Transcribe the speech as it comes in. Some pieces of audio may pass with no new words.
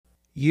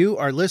You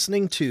are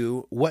listening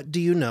to What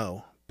Do You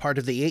Know, part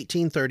of the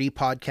 1830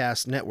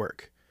 Podcast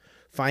Network.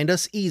 Find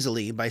us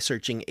easily by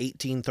searching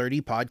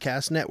 1830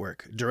 Podcast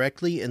Network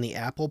directly in the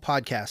Apple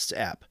Podcasts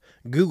app,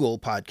 Google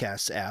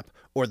Podcasts app,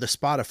 or the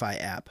Spotify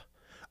app.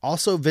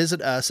 Also visit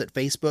us at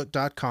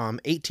facebook.com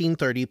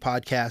 1830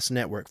 Podcast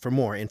Network for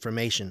more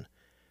information.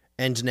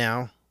 And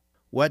now,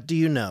 what do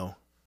you know?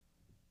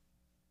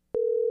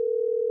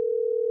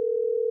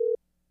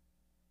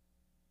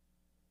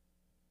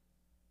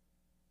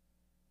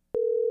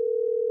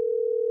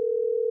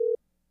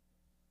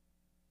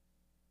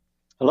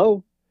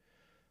 Hello.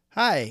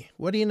 Hi,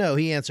 what do you know?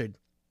 He answered.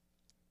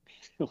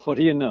 What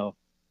do you know?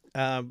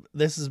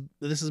 This is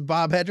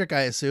Bob Hedrick,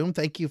 I assume.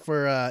 Thank you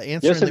for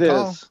Yes, answering it the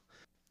call. is.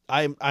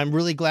 I'm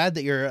really glad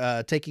that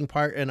you're taking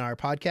part in our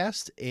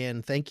podcast,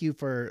 and thank you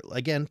for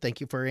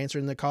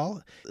answering the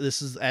call.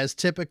 This is as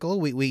typical.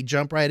 We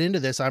jump right into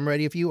this. I'm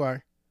ready if you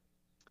are.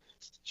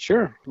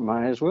 Sure,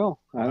 might as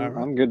well. All I'm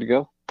right. I'm good to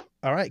go.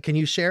 All right. Can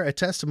you share a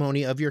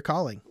testimony of your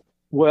calling?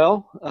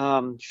 Well,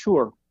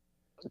 sure.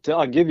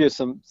 I'll give you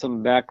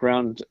some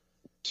background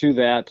to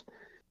that.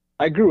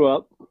 I grew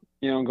up,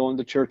 going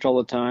to church all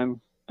the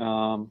time,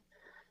 all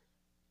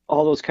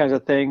those kinds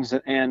of things,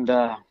 and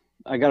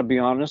I got to be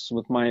honest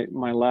with my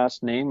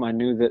last name. I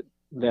knew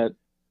that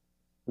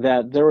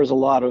there was a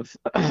lot of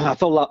I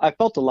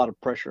felt a lot of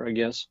pressure, I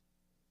guess,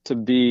 to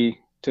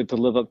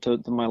live up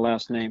to my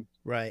last name.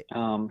 Right.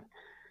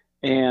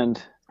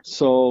 And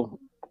so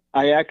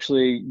I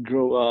actually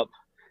grew up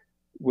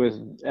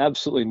with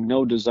absolutely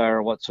no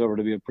desire whatsoever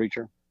to be a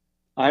preacher.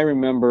 I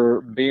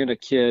remember being a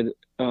kid,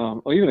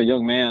 or even a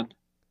young man,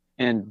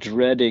 and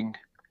dreading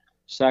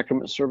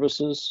sacrament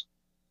services,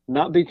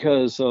 not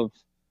because of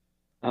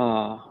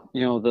the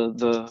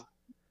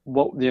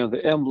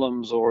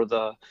emblems or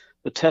the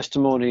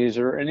testimonies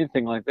or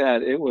anything like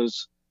that. It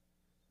was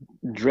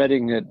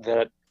dreading it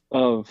that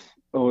of,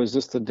 oh, is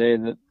this the day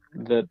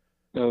that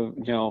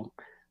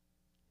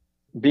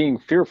being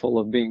fearful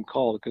of being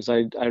called? Because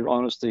I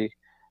honestly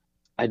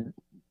I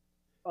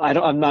I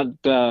don't I'm not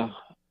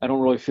I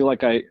don't really feel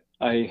like I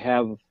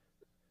have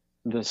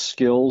the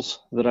skills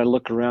that I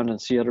look around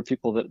and see other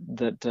people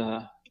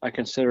that I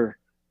consider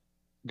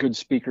good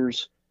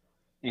speakers,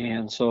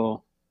 and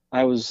so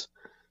I was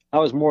I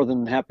was more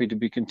than happy to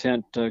be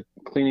content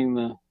cleaning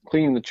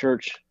the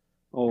church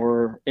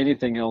or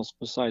anything else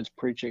besides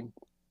preaching.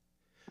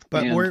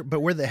 But And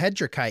we're the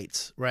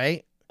Hedrickites,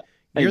 right?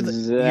 You're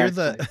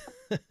exactly.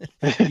 the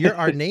you're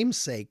our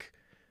namesake.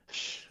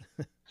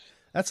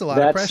 That's a lot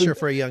of That's pressure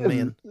for a young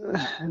man.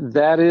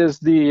 that is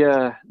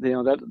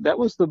that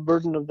was the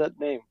burden of that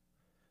name,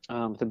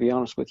 to be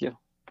honest with you.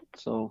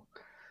 So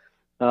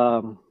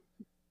um,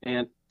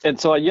 and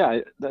so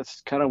yeah,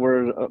 that's kind of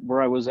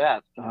where I was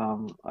at.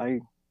 I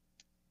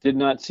did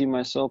not see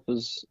myself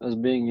as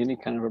being any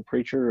kind of a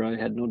preacher. I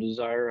had no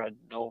desire. I had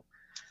no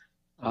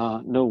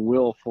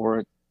will for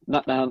it.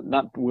 Not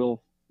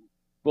will.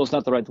 Well, it's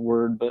not the right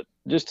word, but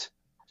just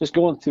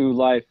going through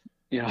life,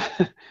 you know.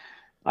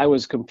 I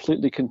was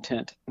completely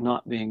content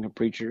not being a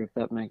preacher, if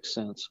that makes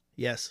sense.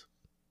 Yes.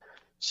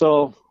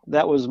 So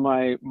that was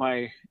my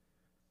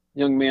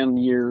young man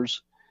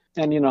years,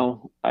 and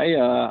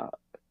I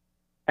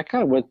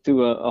kind of went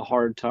through a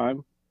hard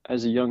time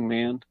as a young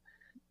man.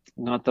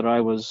 Not that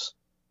I was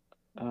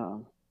uh,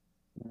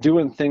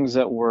 doing things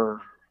that were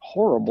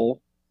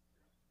horrible,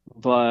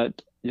 but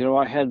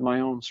I had my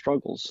own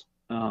struggles.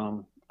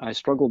 I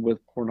struggled with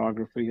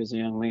pornography as a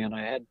young man.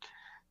 I had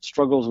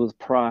struggles with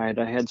pride.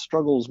 I had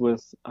struggles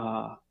with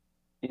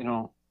you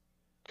know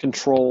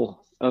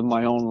control of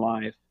my own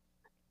life,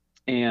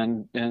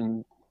 and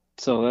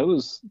so there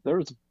was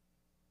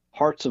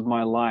parts of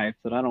my life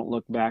that I don't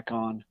look back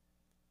on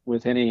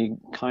with any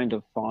kind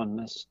of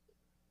fondness.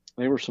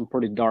 They were some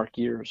pretty dark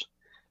years,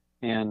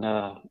 and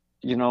and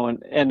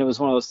it was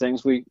one of those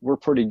things. We're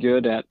pretty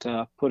good at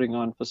putting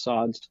on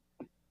facades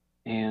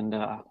and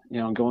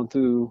going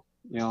through,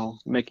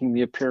 making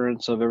the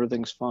appearance of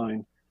everything's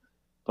fine.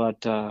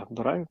 But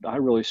I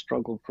really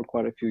struggled for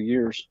quite a few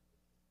years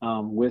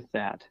with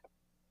that,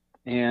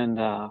 and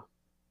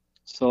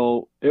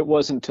so it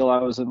wasn't until I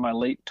was in my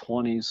late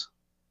 20s,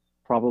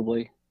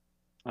 probably.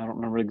 I don't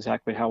remember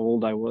exactly how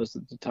old I was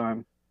at the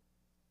time,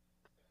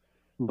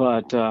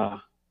 but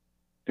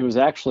it was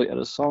actually at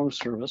a song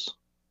service,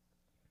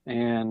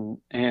 and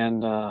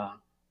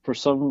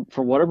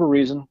for whatever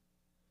reason,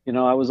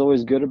 I was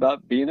always good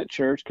about being at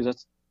church because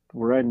that's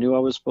where I knew I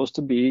was supposed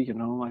to be.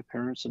 My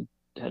parents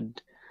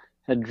had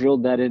had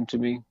drilled that into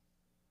me,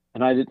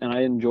 and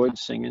I enjoyed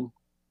singing,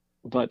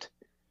 but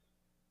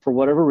for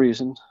whatever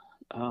reason,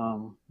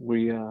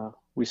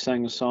 we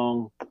sang a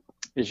song,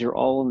 "Is Your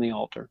All in the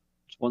Altar?"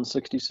 It's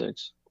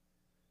 166,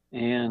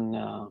 and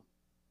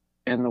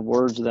the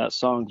words of that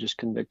song just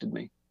convicted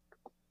me,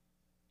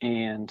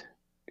 and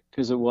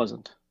because it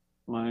wasn't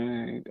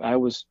I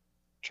was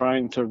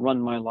trying to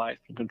run my life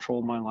and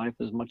control my life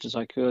as much as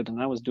I could,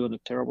 and I was doing a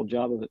terrible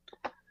job of it,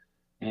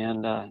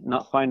 and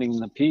not finding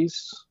the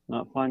peace,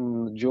 not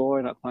finding the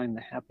joy, not finding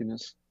the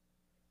happiness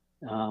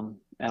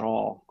at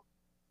all.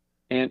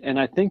 And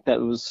I think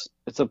it's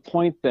a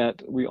point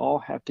that we all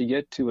have to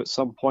get to at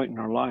some point in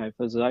our life,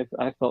 as I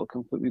felt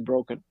completely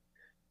broken,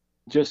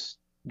 just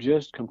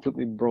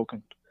completely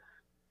broken.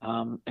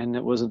 And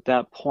it was at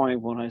that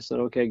point when I said,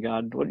 okay,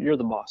 God, you're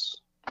the boss,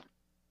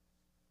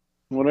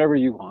 whatever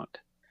you want.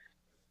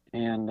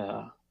 And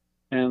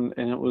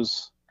it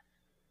was,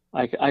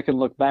 I can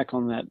look back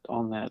on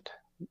that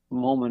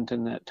moment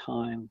in that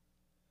time,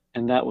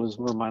 and that was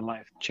where my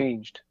life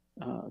changed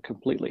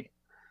completely.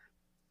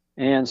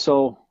 And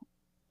so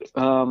I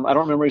don't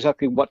remember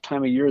exactly what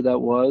time of year that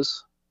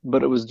was,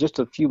 but it was just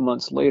a few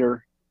months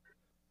later.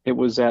 It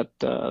was at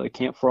the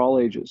Camp for All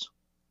Ages,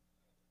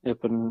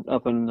 up in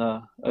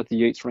at the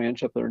Yates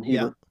Ranch up there in Yeah.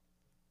 Heber.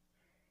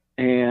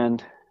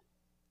 And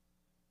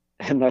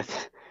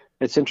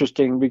it's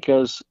interesting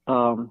because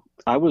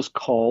I was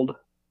called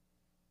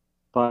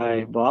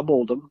by Bob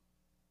Oldham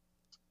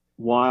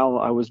while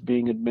I was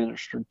being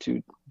administered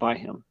to by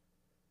him.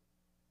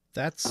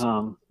 That's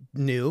Um,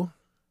 new.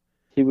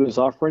 he was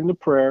offering the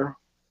prayer,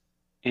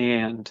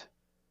 and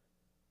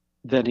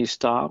then he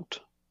stopped,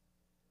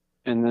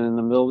 and then in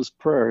the middle of his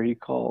prayer he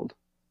called,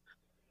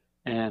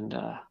 and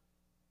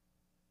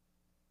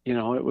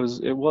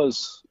it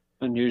was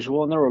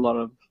unusual, and there were a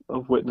lot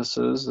of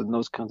witnesses and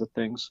those kinds of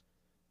things.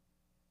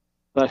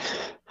 But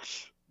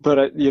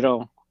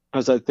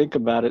as I think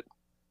about it,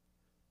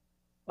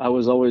 I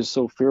was always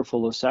so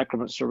fearful of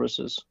sacrament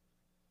services,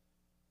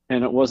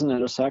 and it wasn't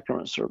at a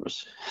sacrament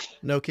service.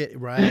 No kid.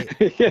 Right.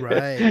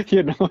 Right.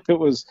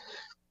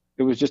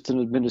 It was just an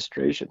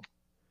administration.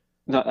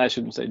 Not, I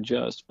shouldn't say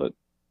just, but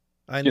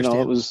I it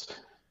understand. was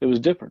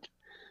different.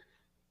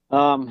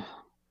 Um,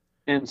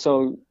 and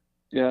so,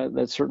 yeah,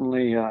 that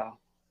certainly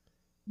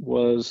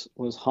was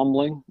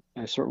humbling.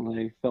 I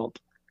certainly felt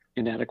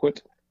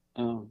inadequate.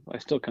 I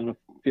still kind of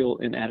feel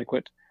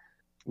inadequate,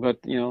 but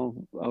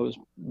I was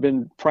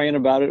been praying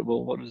about it.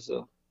 Well, what is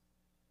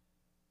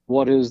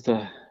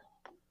the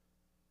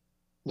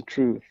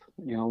truth?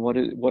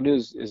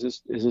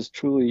 Is this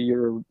truly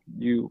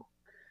you?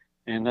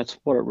 And that's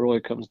what it really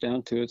comes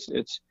down to.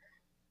 It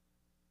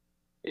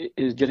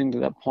is getting to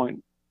that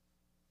point.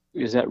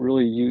 Is that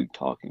really you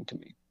talking to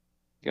me,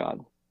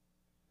 God?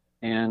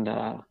 And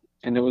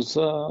it was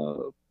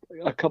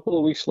a couple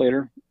of weeks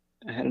later,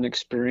 I had an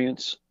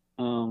experience.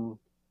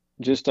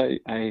 Just I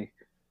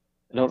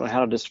don't know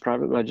how to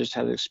describe it, but I just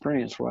had an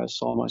experience where I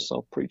saw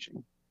myself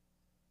preaching,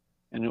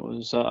 and it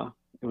was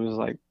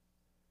like,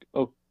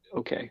 oh,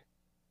 okay,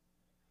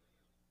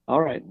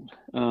 all right.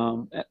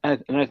 And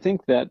I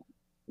think that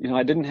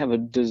I didn't have a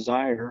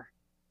desire.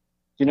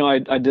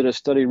 I did a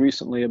study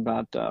recently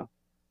about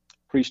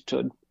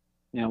priesthood.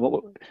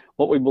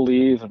 What we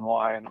believe and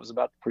why, and it was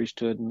about the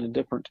priesthood and the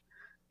different.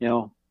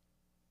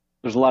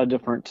 There's a lot of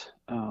different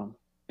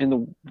in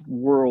the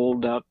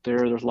world out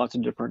there. There's lots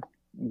of different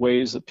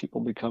ways that people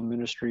become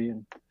ministry,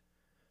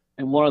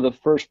 and one of the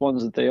first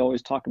ones that they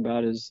always talk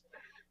about is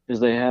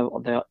they have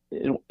that.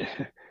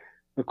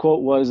 The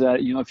quote was that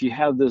if you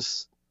have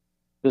this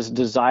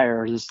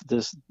desire,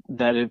 this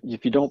that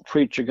if you don't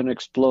preach you're going to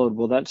explode.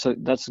 Well,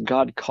 that's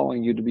God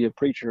calling you to be a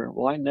preacher.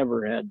 Well, I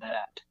never had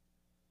that,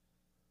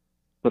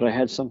 but I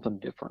had something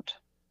different,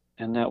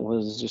 and that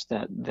was just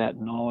that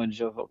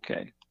knowledge of,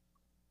 okay,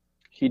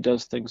 He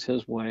does things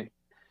His way.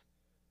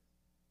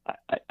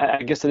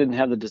 I guess I didn't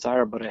have the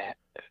desire, but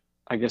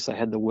I guess I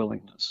had the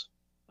willingness.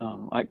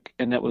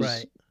 And that was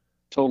Right.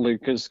 totally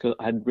because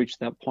I had reached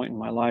that point in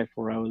my life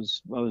where I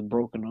was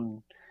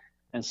broken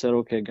and said,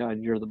 okay, God,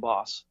 you're the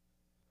boss.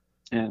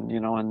 And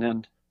and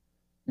then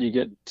you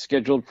get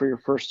scheduled for your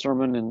first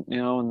sermon, and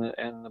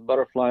and the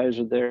butterflies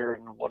are there,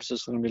 and what's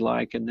this going to be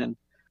like? And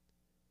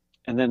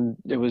then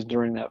it was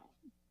during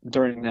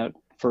that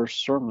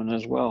first sermon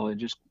as well. It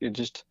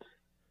just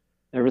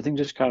everything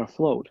just kind of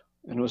flowed,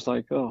 and it was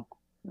like, oh,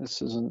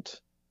 this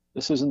isn't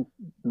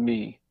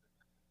me.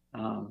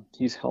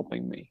 He's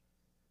helping me,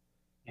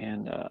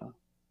 and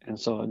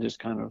so it just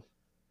kind of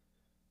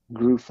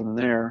grew from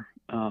there.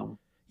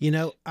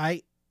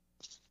 I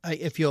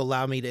if you'll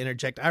allow me to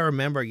interject, I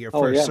remember your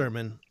Oh first yeah,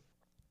 sermon,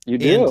 you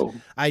and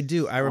do. I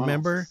do. I Wow.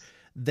 remember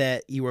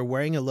that you were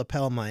wearing a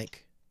lapel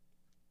mic.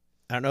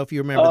 I don't know if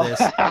you remember Oh.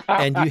 this,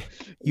 and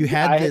you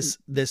had I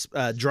this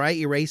dry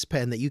erase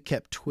pen that you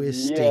kept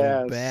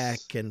twisting back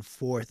Yes. and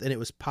forth, and it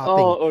was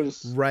popping Oh, it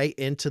was, right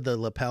into the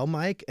lapel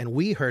mic, and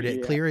we heard it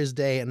yeah. clear as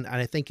day. And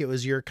I think it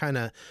was your kind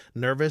of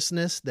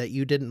nervousness that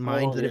you didn't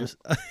mind Oh that it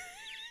yeah.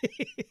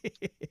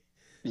 was.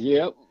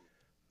 Yep.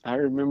 I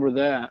remember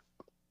that.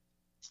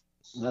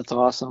 That's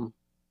awesome.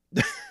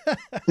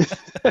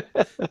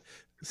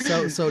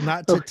 So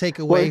not to take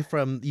What? away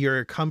from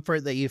your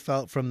comfort that you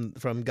felt from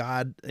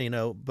God,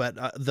 but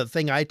the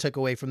thing I took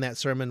away from that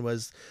sermon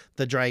was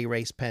the dry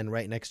erase pen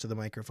right next to the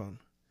microphone.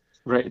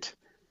 Right.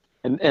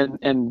 And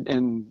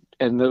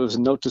there was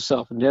a note to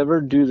self: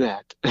 never do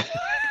that.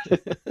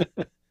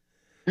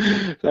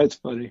 That's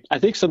funny. I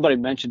think somebody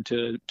mentioned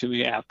to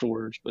me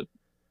afterwards, but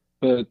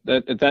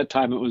at that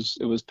time it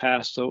was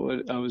past,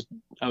 so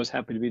I was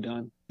happy to be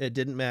done. It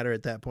didn't matter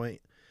at that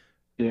point.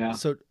 Yeah.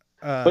 So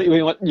But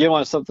you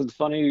want something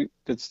funny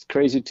that's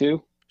crazy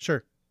too?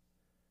 Sure.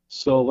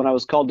 So when I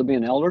was called to be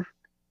an elder,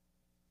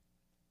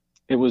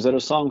 it was at a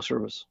song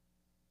service.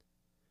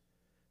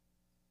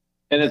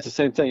 And it's That the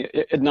same thing.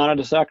 Not at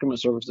a sacrament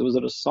service. It was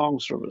at a song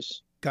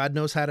service. God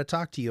knows how to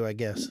talk to you, I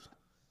guess.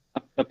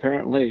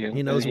 Apparently,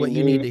 He and knows he what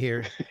you need knew. to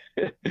hear.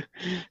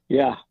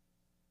 Yeah.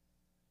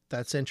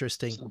 That's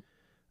interesting. So,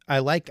 I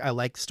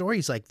like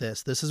stories like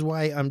this. This is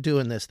why I'm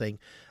doing this thing.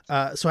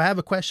 So I have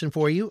a question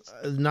for you,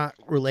 not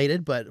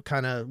related, but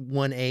kind of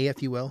 1A,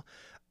 if you will.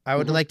 I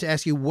would mhm. like to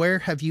ask you, where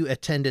have you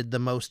attended the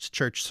most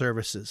church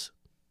services?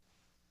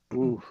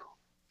 Ooh,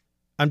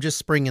 I'm just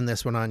springing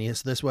this one on you,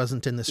 so this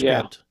wasn't in the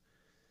yeah. script.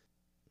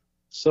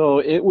 So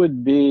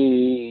it'd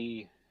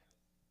be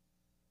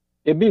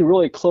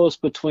really close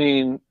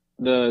between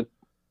the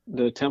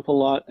the Temple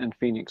lot and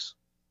Phoenix,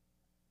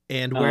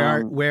 And where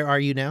are um, where are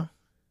you now?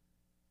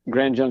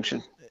 Grand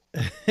Junction.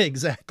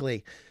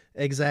 Exactly,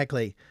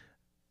 exactly.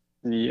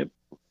 Yep.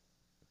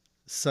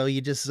 So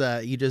you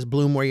just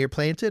bloom where you're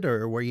planted,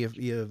 or where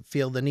you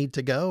feel the need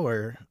to go,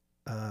 or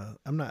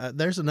I'm not.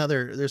 There's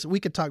we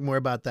could talk more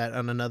about that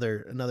on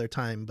another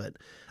time, but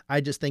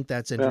I just think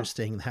that's Yeah.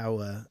 interesting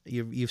how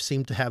you've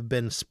seemed to have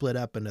been split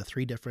up into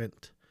three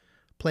different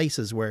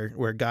places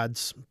where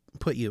God's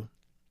put you.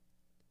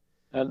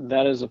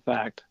 That is a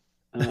fact.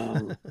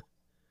 Um,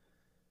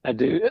 I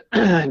do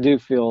I do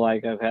feel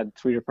like I've had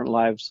three different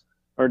lives,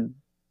 or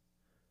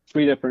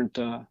three different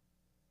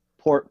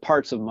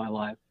parts of my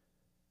life.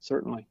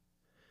 Certainly.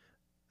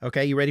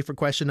 Okay, you ready for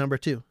question number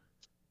 2?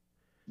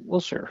 Well,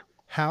 sure.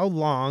 How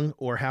long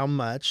or how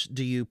much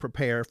do you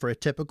prepare for a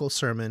typical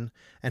sermon,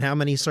 and how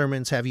many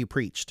sermons have you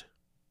preached?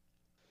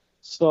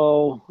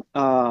 So,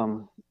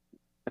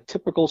 a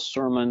typical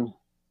sermon,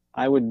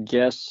 I would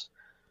guess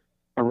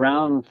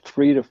around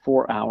 3 to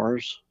 4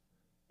 hours,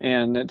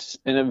 and it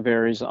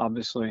varies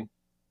obviously.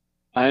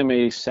 I am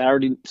a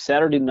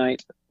Saturday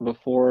night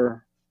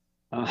before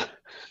uh,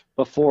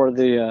 before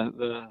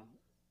the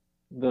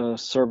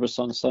service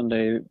on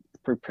Sunday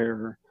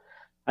preparer.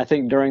 I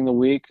think during the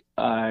week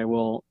I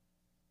will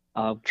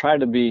try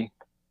to be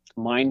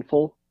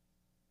mindful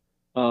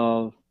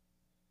of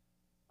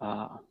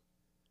uh,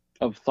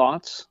 of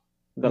thoughts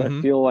that I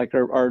Mm-hmm. feel like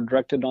are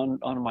directed on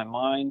my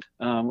mind,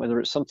 whether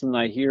it's something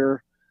I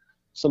hear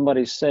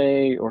somebody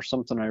say or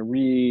something I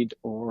read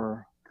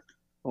or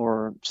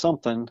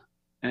something,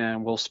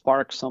 and will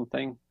spark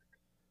something.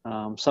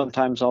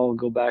 Sometimes I'll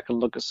go back and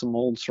look at some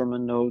old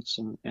sermon notes,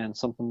 and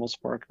something will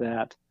spark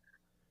that.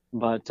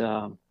 But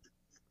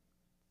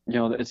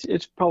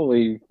it's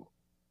probably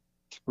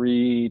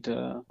 3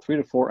 to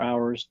 4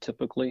 hours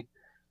typically,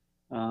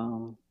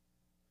 um,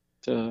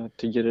 to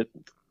get it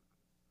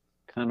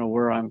kind of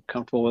where I'm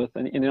comfortable with.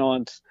 And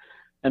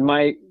and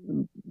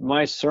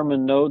my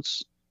sermon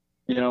notes,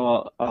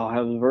 I'll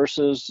have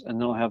verses, and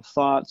then I'll have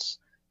thoughts,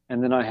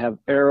 and then I have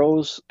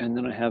arrows, and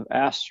then I have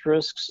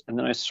asterisks, and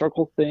then I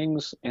circle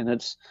things, and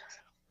it's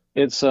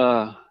they're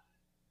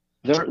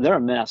a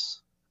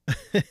mess.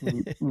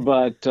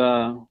 But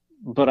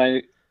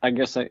I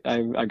guess I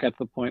got to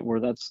the point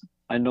where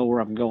I know where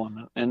I'm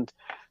going, and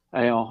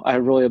I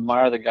really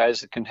admire the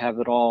guys that can have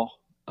it all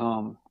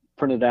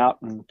printed out,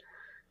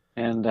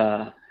 and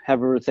have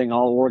everything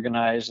all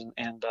organized,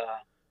 and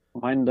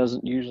mine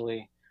doesn't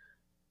usually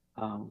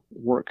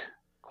work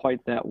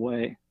quite that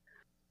way.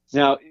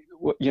 Now,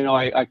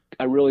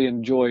 I really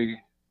enjoy,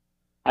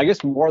 I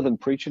guess more than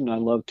preaching, I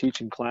love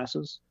teaching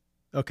classes.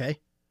 Okay.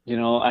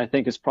 I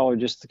think it's probably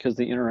just because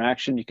the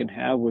interaction you can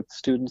have with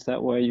students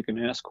that way. You can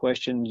ask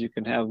questions, you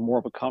can have more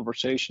of a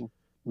conversation.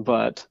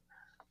 But,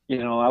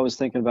 I was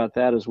thinking about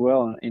that as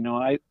well. And,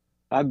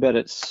 I bet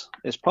it's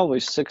probably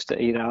 6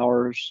 to 8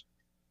 hours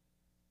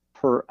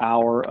per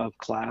hour of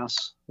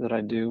class that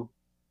I do,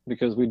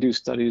 because we do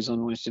studies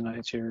on Wednesday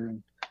nights here,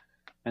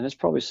 and it's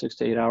probably 6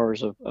 to 8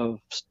 hours of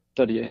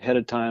study ahead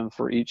of time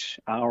for each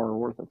hour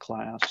worth of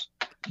class.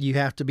 You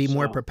have to be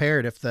more So,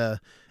 prepared if the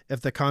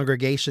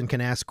congregation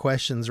can ask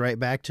questions right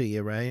back to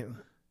you, right?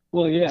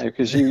 well, yeah,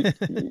 because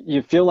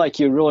you feel like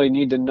you really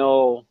need to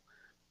know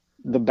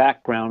the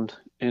background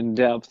in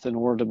depth in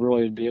order to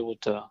really be able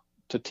to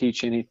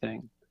teach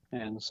anything.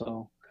 And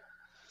so,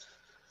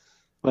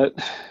 but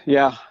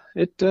yeah,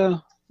 it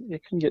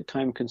can get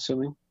time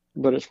consuming,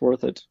 but it's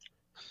worth it.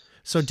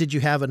 So did you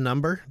have a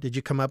number? Did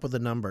you come up with a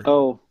number?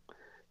 Oh,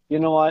 you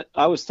know what?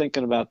 I was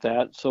thinking about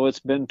that. So it's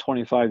been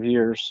 25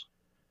 years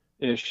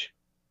ish,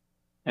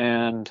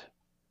 and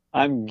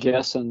I'm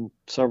guessing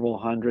several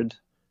hundred.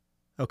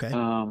 Okay.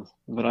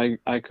 But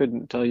I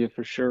couldn't tell you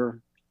for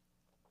sure.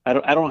 I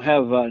don't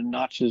have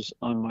notches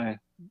on my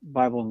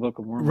Bible and Book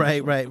of Mormon, Right,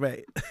 so. right,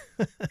 right.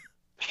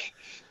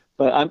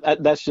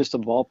 But that's just a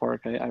ballpark.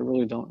 I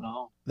really don't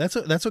know. That's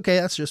okay.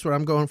 That's just what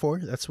I'm going for.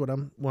 That's what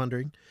I'm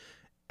wondering.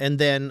 And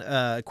then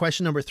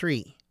question number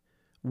 3.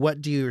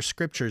 What do your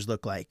scriptures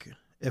look like?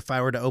 If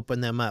I were to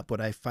open them up,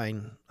 would I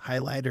find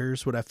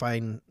highlighters? Would I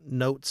find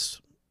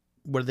notes?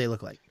 What do they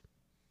look like?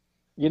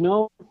 You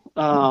know,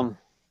 um,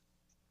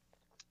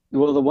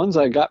 well, the ones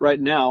I got right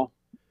now,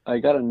 I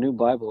got a new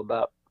Bible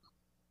about.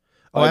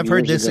 Oh, five I've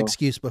heard years this ago.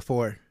 excuse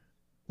before.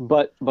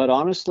 But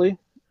honestly,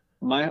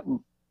 my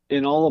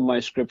in all of my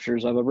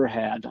scriptures I've ever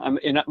had, I'm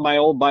in my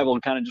old Bible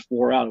kind of just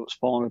wore out. It was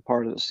falling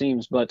apart at the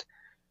seams. But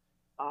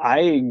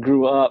I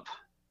grew up,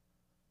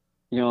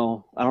 I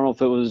don't know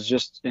if it was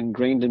just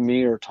ingrained in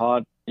me or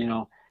taught, you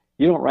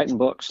don't write in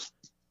books.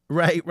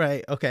 Right,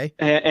 right. Okay.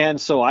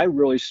 And so I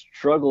really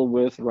struggle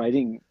with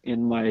writing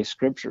in my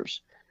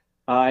scriptures.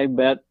 I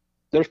bet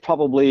there's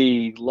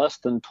probably less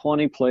than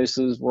 20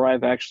 places where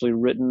I've actually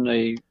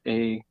written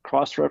a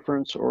cross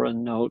reference or a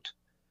note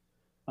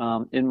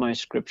in my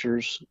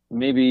scriptures,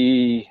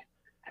 maybe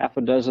half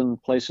a dozen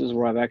places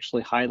where I've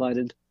actually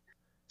highlighted.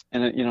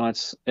 And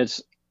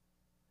it's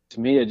to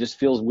me, it just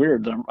feels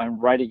weird that I'm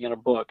writing in a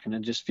book, and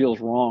it just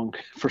feels wrong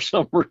for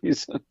some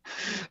reason.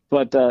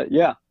 But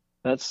yeah,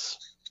 there's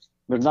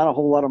not a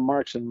whole lot of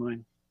marks in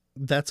mine.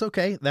 That's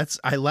okay.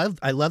 I love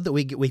that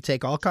we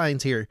take all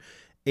kinds here.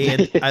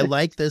 And I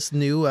like this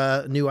new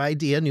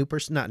idea, new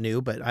person, not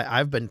new, but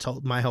I've been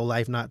told my whole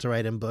life not to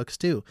write in books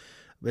too.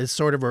 It's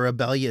sort of a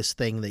rebellious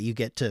thing that you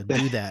get to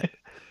do that.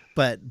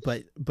 But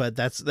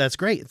that's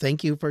great.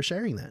 Thank you for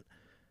sharing that.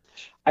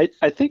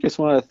 I think it's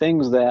one of the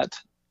things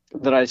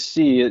that I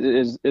see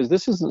is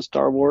this isn't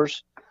Star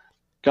Wars.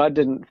 God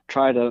didn't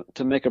try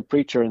to make a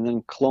preacher and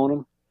then clone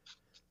him,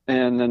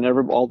 and then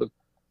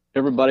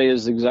everybody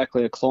is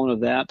exactly a clone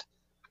of that.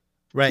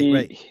 Right,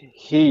 right.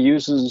 He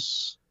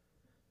uses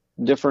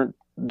different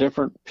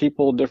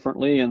people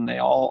differently, and they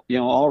all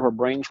of our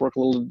brains work a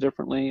little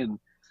differently,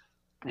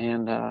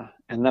 and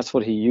that's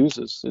what he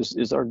uses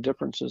is our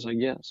differences, I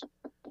guess.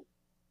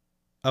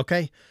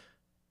 Okay.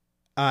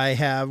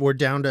 We're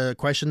down to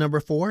question number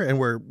 4, and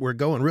we're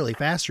going really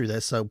fast through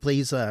this. So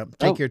please take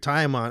Oh, your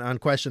time on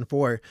question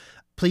 4.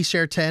 Please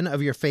share 10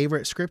 of your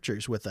favorite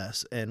scriptures with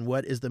us, and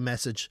what is the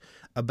message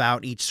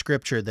about each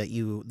scripture that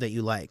you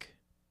like.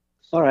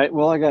 all right.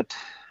 Well, I got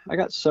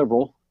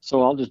several,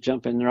 so I'll just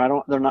jump in there.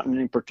 They're not in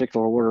any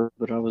particular order,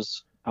 but I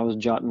was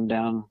jotting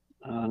down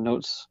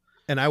notes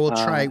And I will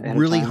try ahead of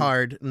really time.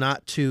 hard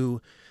not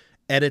to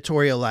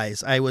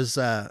editorialize.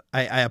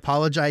 I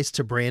apologize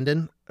to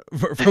Brandon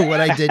for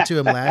what I did to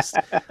him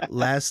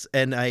last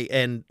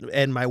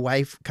and my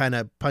wife kind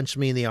of punched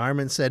me in the arm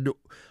and said,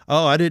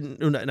 "Oh, I didn't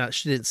not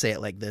she didn't say it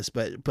like this,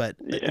 but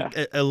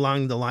Yeah.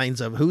 along the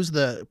lines of who's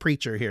the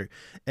preacher here."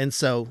 And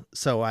so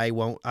I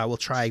will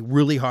try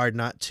really hard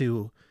not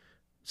to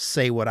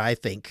say what I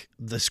think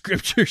the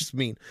scriptures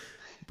mean.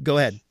 Go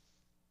ahead.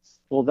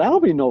 Well, that'll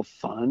be no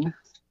fun.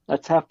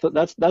 That's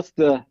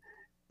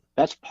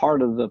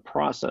part of the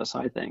process,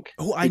 I think,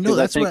 Oh, I know. because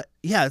I think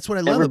That's what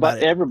I love about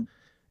everybody it. every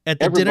At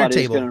the dinner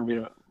everybody's going table. to read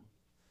it.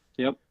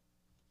 Yep.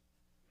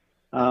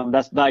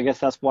 I guess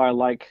that's why I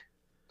like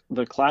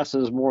the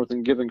classes more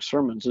than giving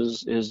sermons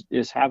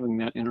is having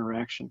that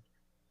interaction,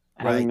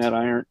 having Right.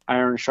 that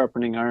iron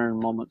sharpening iron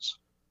moments.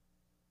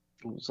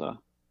 Those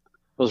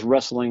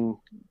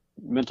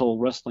mental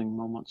wrestling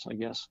moments, I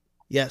guess.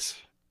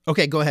 Yes.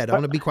 Okay, go ahead. I'm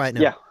going to be quiet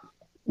now. Yeah.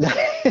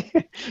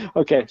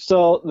 Okay,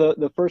 so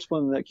the first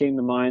one that came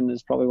to mind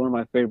is probably one of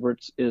my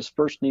favorites is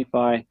First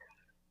Nephi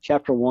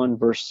chapter 1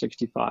 verse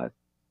 65.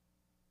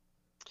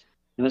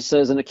 And it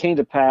says, "And it came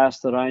to pass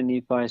that I,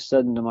 Nephi,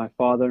 said unto my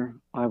father,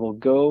 I will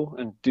go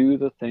and do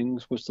the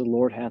things which the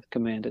Lord hath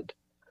commanded.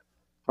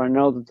 For I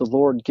know that the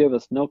Lord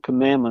giveth no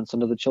commandments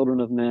unto the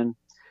children of men,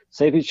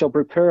 save he shall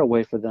prepare a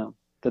way for them,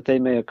 that they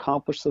may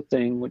accomplish the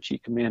thing which he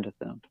commandeth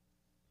them."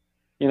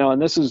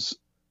 And this is,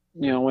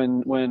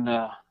 when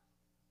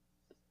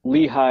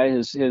Lehi,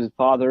 his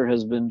father,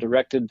 has been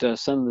directed to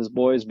send his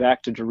boys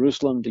back to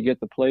Jerusalem to get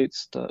the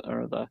plates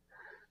or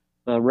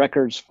the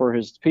records for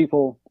his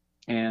people,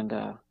 and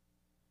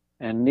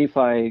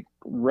Nephi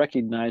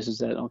recognizes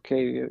that,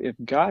 okay, if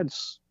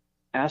God's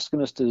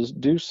asking us to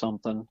do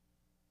something,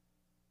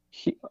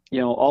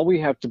 all we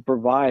have to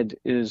provide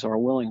is our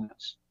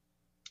willingness.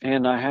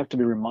 And I have to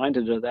be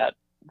reminded of that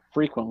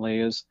frequently,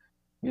 is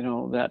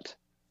that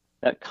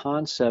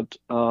concept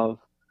of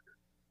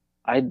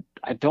I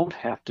don't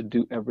have to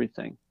do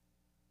everything.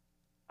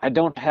 I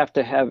don't have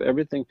to have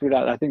everything figured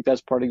out. I think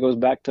that's part of it goes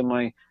back to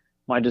my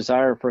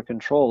desire for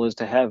control, is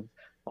to have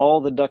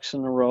all the ducks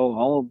in a row,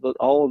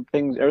 all the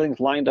things, everything's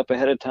lined up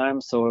ahead of time,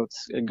 so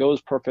it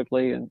goes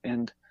perfectly,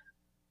 and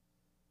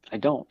I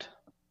don't.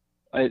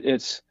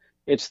 It's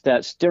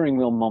that steering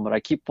wheel moment. I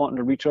keep wanting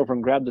to reach over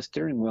and grab the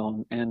steering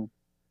wheel, and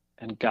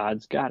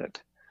God's got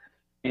it,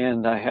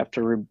 and I have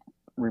to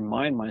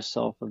remind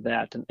myself of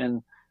that,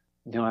 and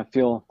I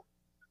feel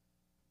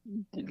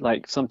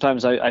like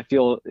sometimes I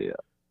feel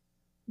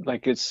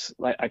like it's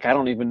like I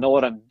don't even know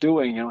what I'm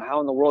doing. How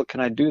in the world can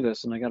I do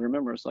this? And I got to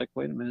remember, it's like,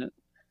 wait a minute,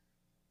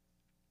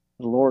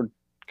 the Lord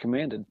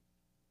commanded,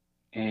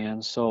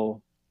 and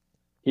so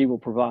He will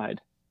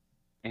provide,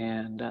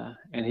 and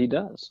He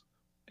does,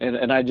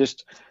 and I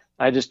just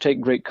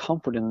take great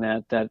comfort in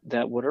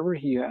that whatever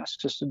He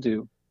asks us to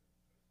do,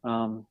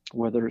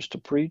 whether it's to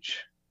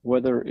preach,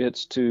 whether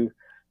it's to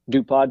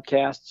do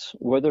podcasts,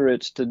 whether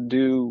it's to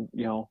do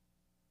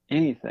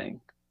anything,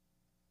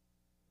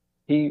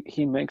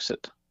 He makes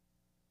it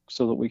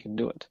so that we can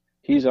do it.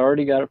 He's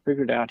already got it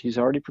figured out. He's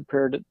already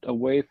prepared a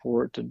way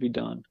for it to be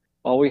done.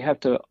 All we have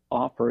to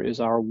offer is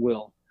our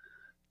will,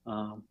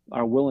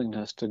 our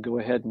willingness to go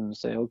ahead and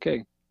say,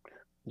 okay,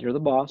 you're the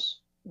boss.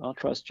 I'll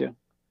trust you.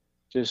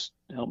 Just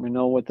help me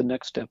know what the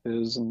next step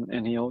is.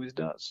 And he always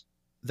does.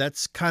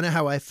 That's kind of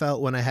how I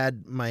felt when I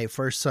had my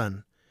first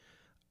son.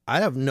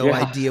 I have no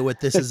idea what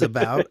this is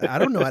about. I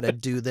don't know how to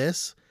do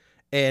this.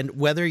 And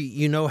whether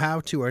you know how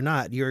to or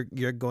not, you're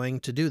going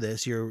to do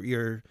this.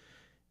 You're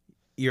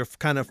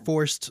kind of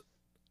forced.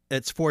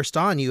 It's forced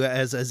on you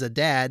as a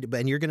dad,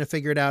 and you're going to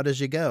figure it out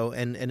as you go.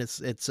 And it's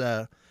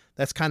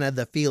that's kind of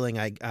the feeling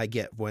I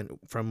get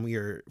from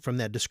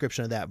that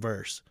description of that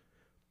verse.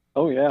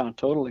 Oh yeah,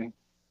 totally.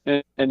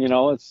 And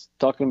it's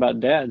talking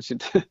about dads.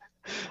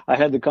 I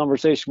had the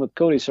conversation with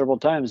Cody several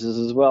times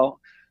as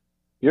well.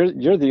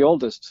 You're the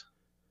oldest.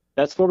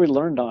 That's what we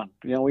learned on.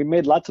 We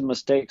made lots of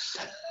mistakes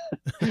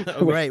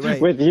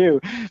right. with you,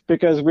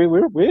 because we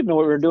didn't know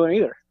what we were doing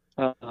either.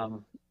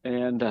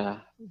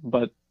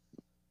 But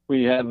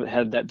we have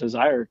had that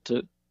desire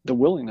the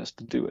willingness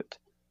to do it.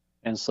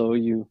 And so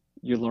you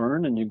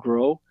learn and you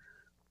grow,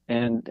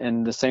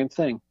 and the same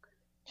thing.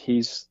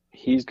 He's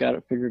got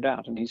it figured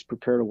out, and he's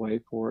prepared a way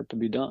for it to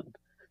be done.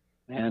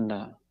 And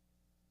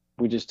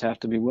we just have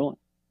to be willing.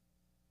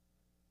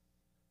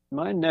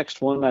 My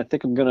next one I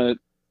think I'm going to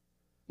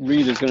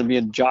read is going to be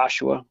in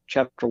Joshua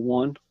chapter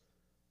 1,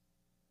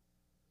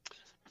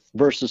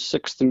 verses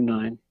 6 through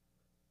 9.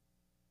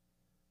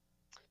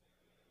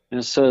 And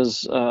it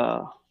says,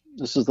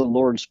 this is the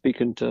Lord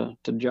speaking to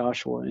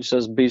Joshua. He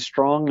says, "Be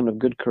strong and of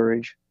good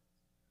courage,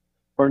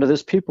 for unto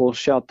this people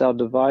shalt thou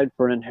divide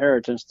for an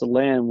inheritance the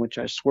land which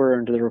I swear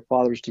unto their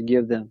fathers to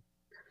give them.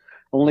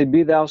 Only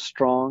be thou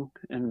strong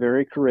and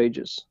very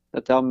courageous,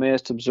 that thou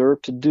mayest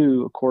observe to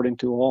do according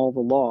to all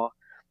the law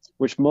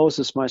which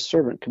Moses my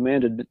servant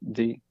commanded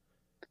thee.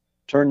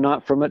 Turn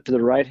not from it to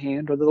the right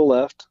hand or to the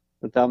left,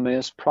 that thou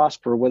mayest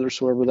prosper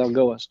whithersoever thou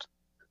goest.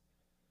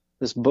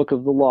 This book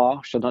of the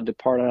law shall not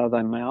depart out of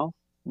thy mouth,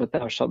 but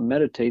thou shalt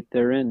meditate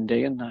therein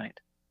day and night,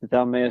 that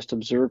thou mayest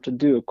observe to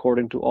do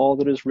according to all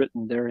that is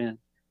written therein.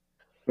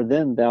 For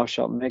then thou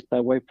shalt make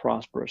thy way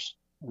prosperous,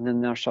 and then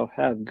thou shalt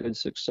have good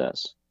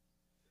success.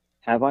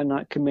 Have I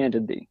not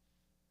commanded thee?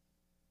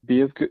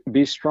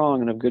 Be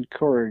strong and of good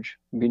courage.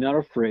 Be not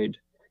afraid,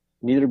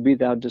 neither be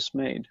thou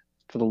dismayed.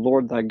 For the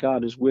Lord thy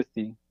God is with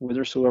thee,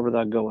 whithersoever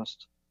thou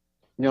goest."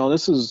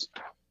 This is,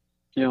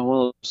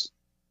 one of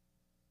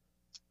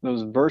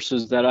those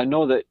verses that I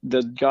know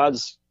that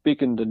God's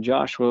speaking to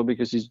Joshua,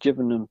 because he's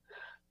given him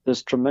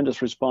this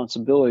tremendous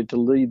responsibility to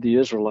lead the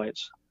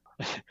Israelites,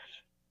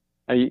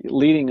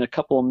 leading a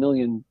couple of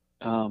million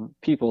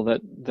people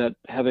that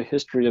have a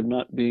history of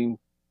not being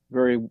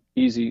very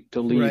easy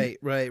to lead.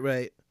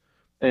 Right.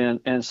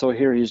 And so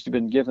here he's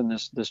been given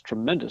this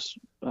tremendous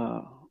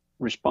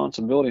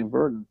responsibility and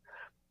burden,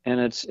 and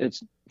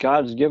it's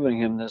God's giving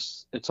him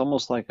this. It's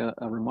almost like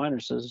a reminder.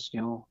 Says,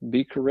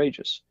 be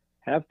courageous,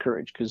 have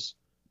courage, because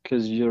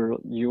you're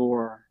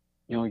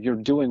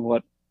doing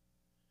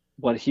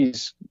what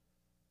he's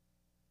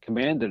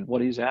commanded,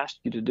 what he's asked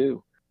you to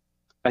do.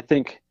 I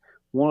think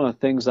one of the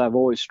things I've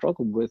always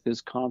struggled with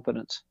is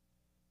confidence.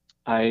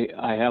 I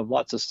have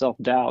lots of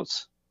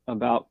self-doubts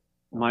about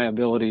my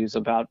abilities,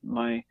 about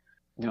my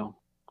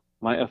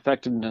my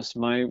effectiveness,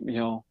 my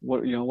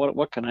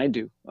what can I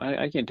do?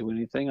 I can't do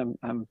anything.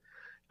 I'm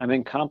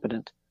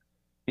incompetent.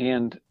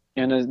 And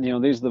as,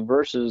 these are the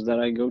verses that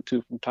I go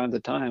to from time to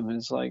time, and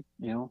it's like,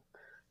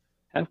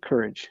 have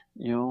courage,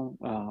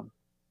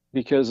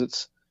 because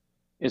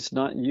it's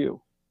not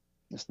you.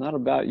 It's not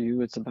about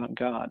you, it's about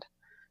God.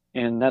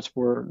 And that's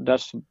where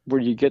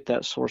you get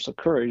that source of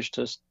courage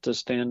to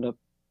stand up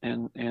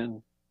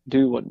and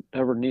do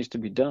whatever needs to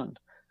be done.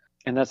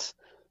 And that's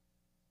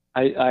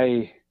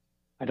I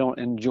don't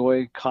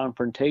enjoy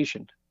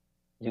confrontation,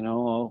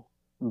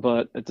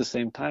 but at the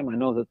same time, I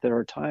know that there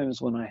are times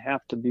when I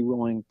have to be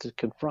willing to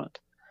confront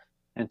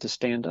and to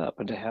stand up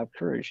and to have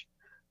courage.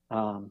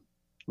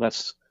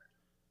 That's,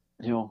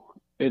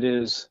 it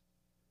is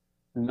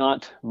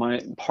not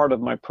part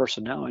of my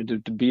personality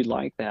to be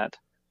like that,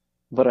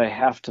 but I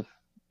have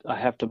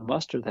to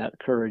muster that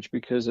courage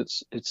because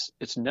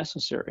it's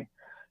necessary.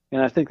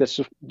 And I think that's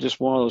just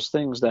one of those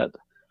things that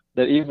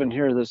even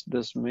here,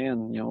 this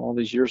man, all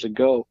these years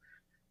ago,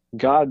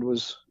 God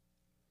was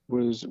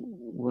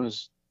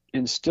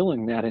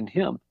instilling that in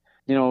him.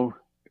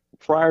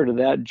 Prior to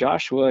that,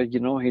 Joshua,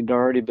 he'd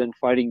already been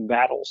fighting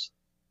battles.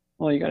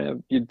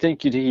 Well, you'd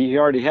think he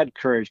already had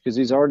courage because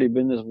he's already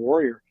been this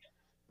warrior,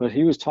 but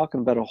he was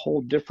talking about a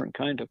whole different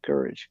kind of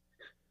courage.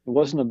 It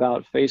wasn't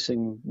about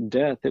facing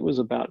death. It was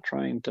about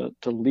trying to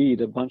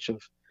lead a bunch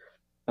of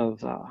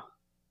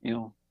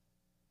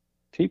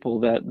people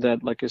that,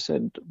 like I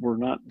said,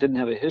 didn't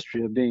have a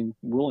history of being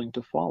willing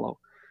to follow.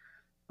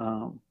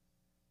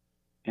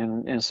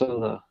 And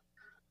so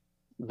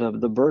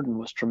the burden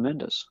was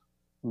tremendous,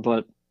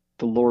 but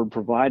the Lord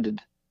provided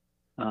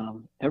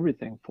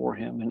everything for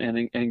him,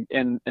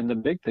 and the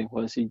big thing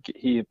was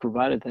he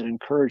provided that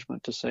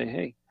encouragement to say,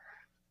 hey,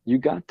 you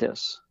got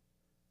this.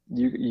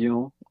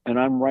 and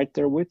I'm right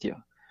there with you.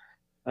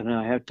 And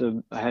I had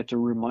to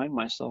remind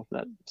myself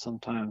that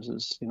sometimes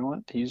is, you know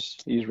what, he's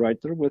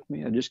right there with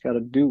me. I just got to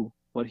do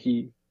what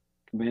he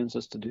commands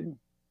us to do.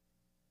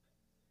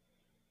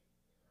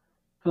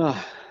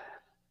 I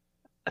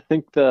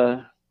think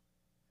the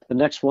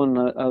next one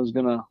I was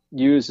going to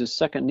use is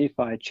 2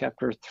 Nephi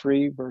chapter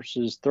 3,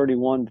 verses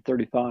 31 to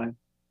 35.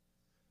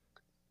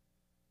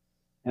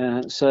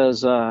 And it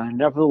says,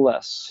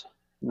 nevertheless,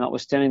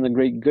 notwithstanding the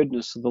great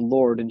goodness of the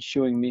Lord in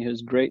shewing me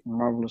his great and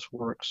marvelous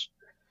works,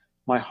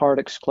 my heart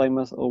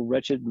exclaimeth, O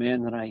wretched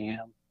man that I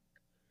am.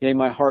 Yea,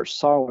 my heart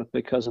sorroweth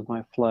because of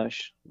my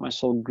flesh. My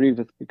soul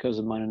grieveth because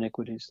of mine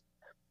iniquities.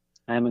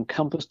 I am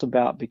encompassed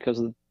about because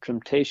of the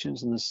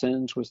temptations and the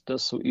sins which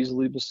does so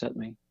easily beset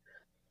me.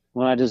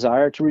 When I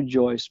desire to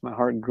rejoice, my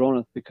heart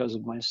groaneth because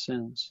of my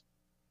sins.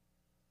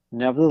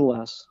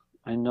 Nevertheless,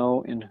 I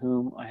know in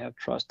whom I have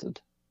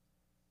trusted.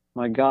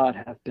 My God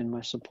hath been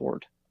my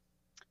support.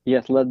 He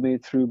hath led me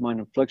through mine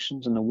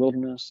afflictions in the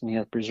wilderness, and he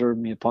hath preserved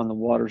me upon the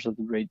waters of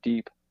the great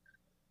deep.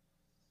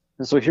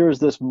 And so here's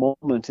this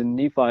moment in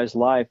Nephi's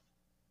life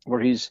where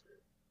he's,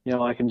 you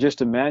know, I can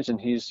just imagine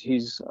he's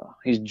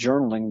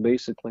journaling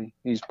basically.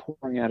 He's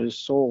pouring out his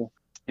soul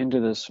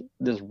into this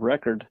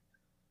record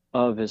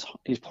of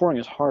he's pouring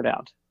his heart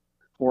out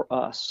for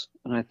us.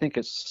 And I think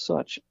it's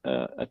such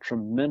a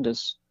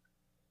tremendous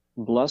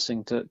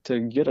blessing to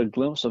get a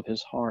glimpse of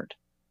his heart.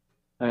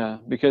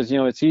 Because, you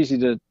know, it's easy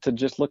to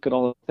just look at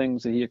all the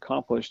things that he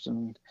accomplished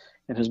and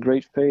his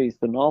great faith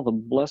and all the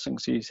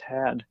blessings he's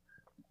had.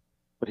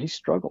 But he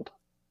struggled.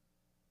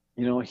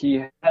 You know,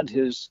 he had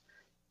his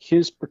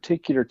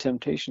particular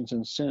temptations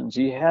and sins.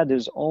 He had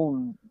his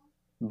own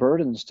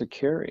burdens to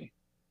carry.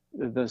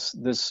 This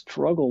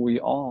struggle we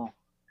all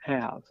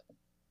have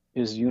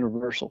is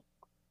universal.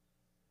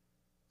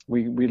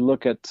 We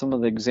look at some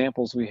of the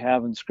examples we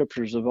have in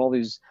scriptures of all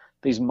these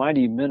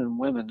mighty men and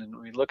women, and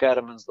we look at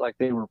them as like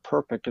they were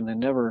perfect and they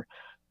never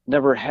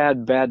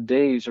had bad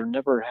days or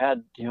never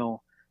had, you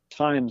know,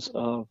 times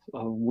of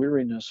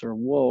weariness or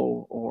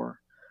woe or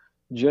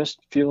just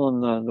feeling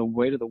the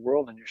weight of the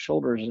world on your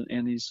shoulders,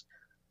 and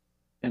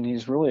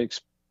he's really,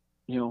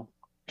 you know,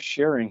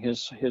 sharing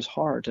his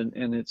heart,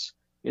 and it's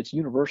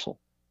universal.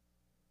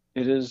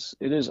 It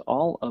is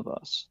all of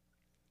us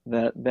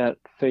that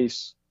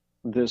face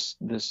this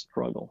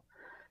struggle.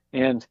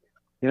 And,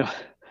 you know,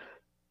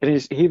 and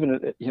he's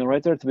even, you know,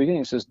 right there at the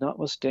beginning, it says,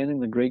 notwithstanding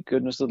the great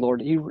goodness of the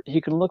Lord,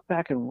 he can look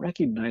back and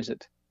recognize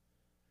it,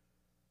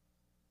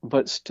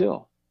 but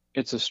still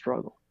it's a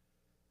struggle.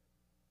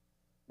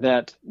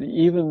 That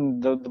even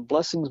the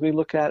blessings we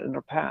look at in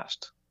our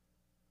past,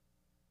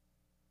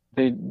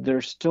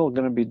 there's still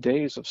going to be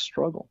days of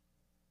struggle.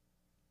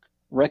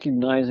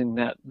 Recognizing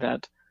that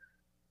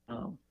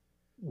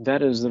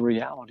is the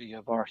reality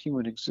of our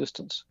human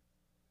existence,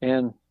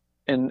 and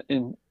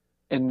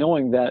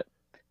knowing that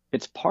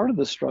it's part of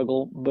the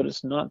struggle, but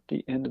it's not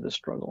the end of the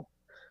struggle.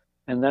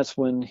 And that's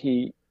when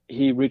he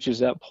reaches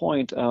that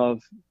point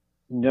of,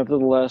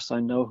 nevertheless,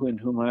 I know in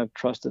whom I have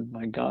trusted.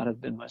 My God hath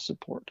been my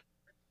support.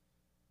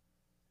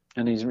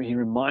 And he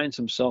reminds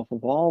himself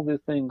of all the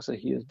things that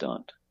he has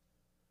done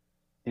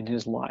in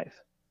his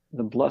life,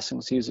 the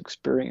blessings he's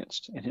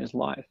experienced in his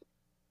life.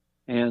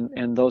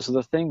 And those are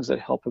the things that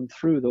help him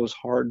through those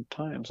hard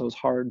times, those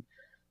hard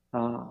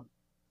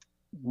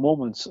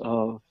moments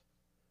of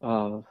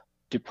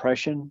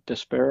depression,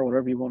 despair,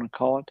 whatever you want to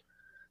call it.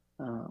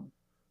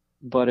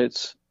 But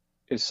it's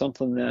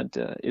something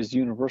that is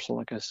universal,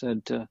 like I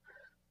said, to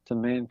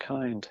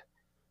mankind.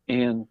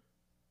 And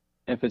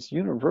if it's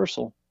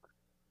universal,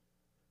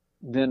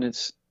 then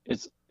it's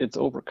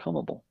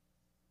overcomable.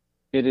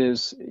 It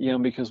is, you know,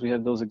 because we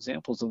have those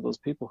examples of those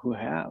people who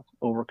have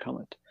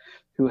overcome it,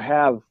 who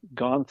have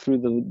gone through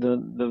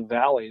the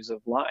valleys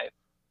of life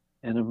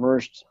and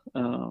emerged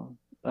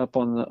up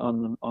on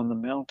the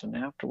mountain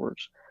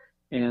afterwards,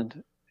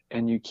 and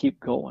you keep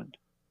going,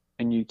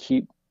 and you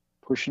keep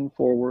pushing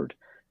forward,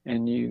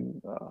 and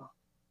you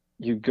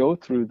go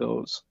through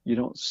those. You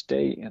don't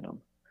stay in them.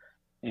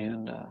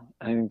 And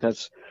I think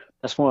that's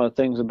one of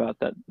the things about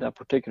that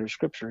particular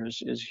scripture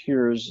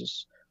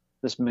is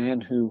this man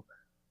who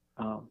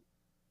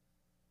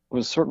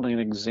was certainly an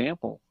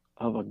example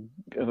of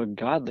a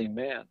godly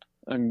man,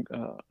 an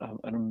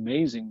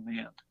amazing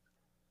man,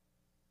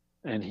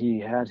 and he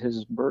had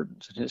his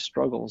burdens and his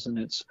struggles,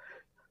 and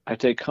I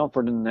take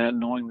comfort in that,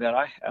 knowing that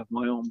I have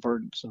my own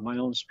burdens and my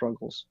own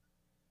struggles,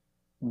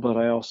 but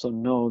I also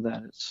know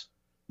that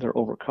they're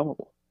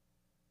overcomable.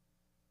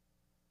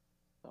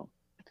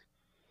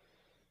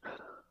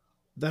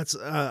 That's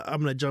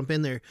I'm going to jump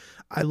in there.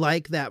 I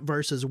like that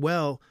verse as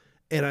well.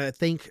 And I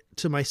think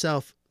to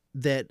myself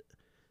that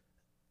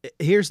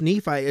here's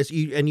Nephi,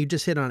 and you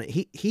just hit on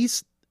it.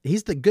 He's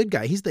the good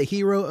guy. He's the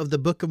hero of the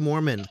Book of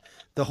Mormon,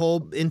 the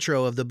whole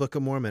intro of the Book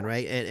of Mormon.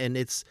 Right. And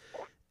it's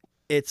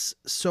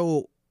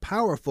so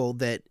powerful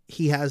that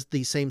he has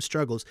these same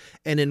struggles.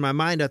 And in my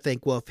mind, I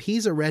think, well, if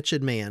he's a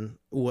wretched man,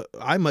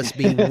 I must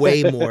be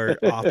way more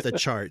off the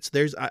charts.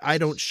 I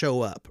don't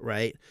show up.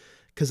 Right.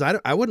 because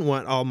I wouldn't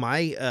want all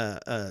my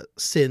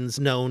sins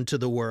known to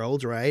the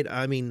world, right?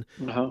 I mean,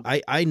 Uh-huh.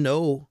 I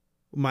know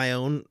my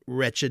own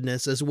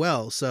wretchedness as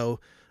well. So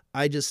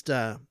I just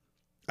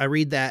I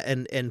read that,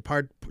 and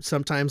part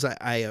sometimes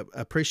I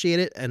appreciate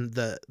it and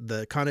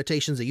the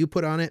connotations that you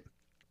put on it,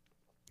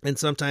 and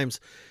sometimes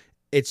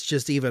it's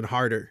just even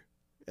harder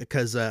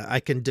because I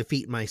can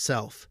defeat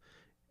myself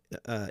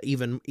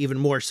even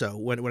more so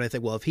when I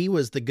think, well, if he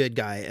was the good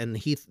guy and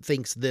he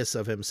thinks this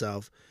of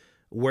himself,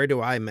 where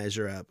do I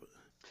measure up?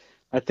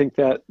 I think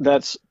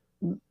that's,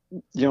 you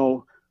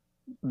know,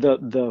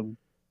 the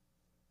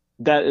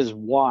that is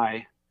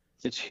why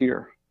it's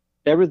here.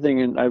 Everything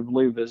in, I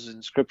believe, is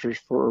in scriptures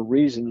for a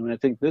reason, and I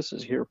think this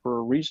is here for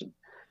a reason.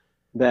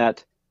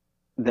 That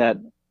that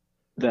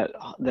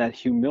that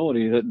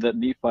humility that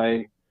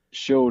Nephi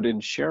showed in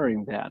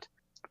sharing that,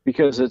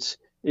 because it's,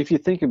 if you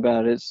think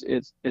about it,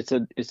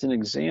 it's an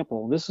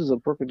example. This is a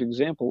perfect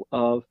example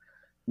of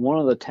one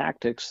of the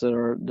tactics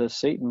that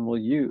Satan will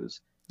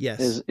use.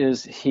 Yes.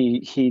 Is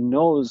he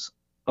knows,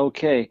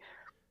 okay,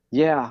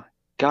 yeah,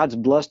 God's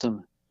blessed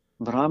him,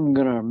 but I'm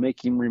gonna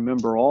make him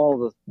remember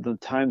all the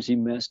times he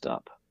messed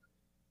up,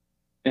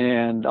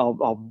 and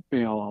I'll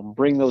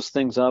bring those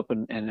things up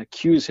and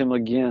accuse him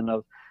again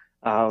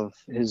of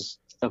his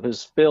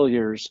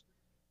failures,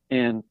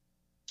 and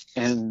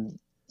and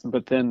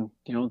but then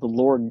the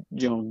Lord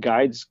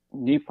guides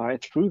Nephi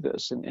through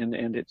this,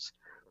 and it's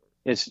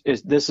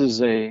this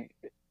is an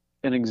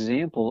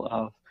example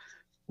of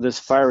this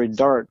fiery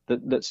dart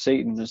that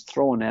Satan is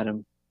throwing at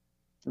him,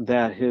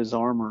 that his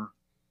armor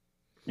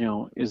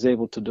is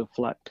able to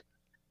deflect,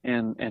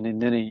 and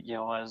then he,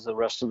 as the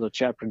rest of the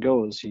chapter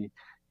goes, he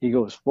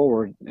goes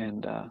forward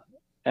and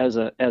as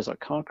a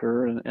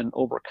conqueror, and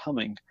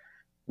overcoming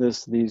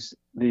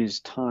these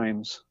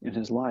times in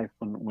his life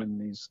when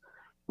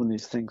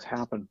these things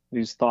happen,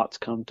 these thoughts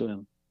come to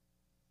him.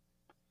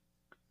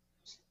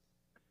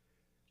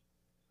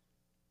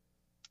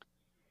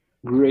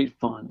 Great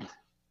fun.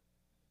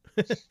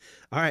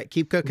 All right,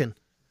 keep cooking.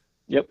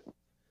 Yep.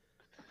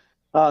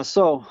 Next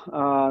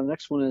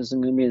one is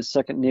going to be in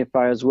Second Nephi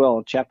as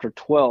well, chapter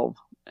 12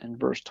 and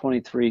verse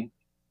 23.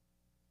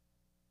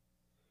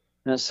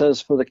 And it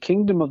says, "For the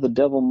kingdom of the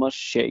devil must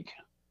shake,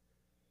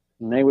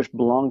 and they which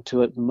belong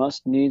to it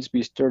must needs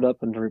be stirred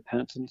up into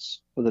repentance.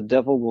 For the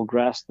devil will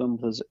grasp them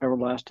with his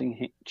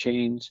everlasting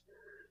chains,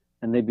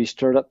 and they be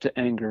stirred up to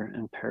anger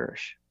and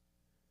perish."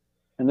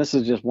 And this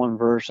is just one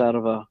verse out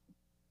of a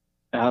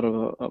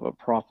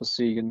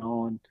prophecy,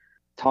 and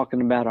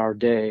talking about our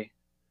day.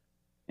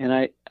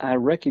 And I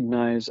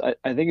recognize, I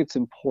think it's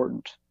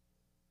important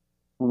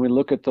when we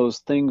look at those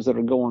things that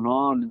are going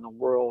on in the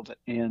world,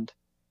 and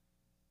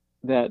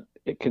that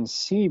it can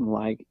seem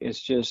like it's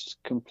just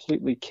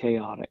completely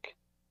chaotic.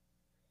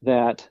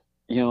 That,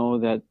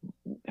 that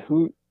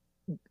who,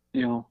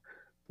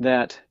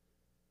 that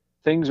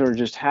things are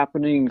just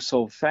happening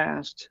so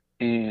fast,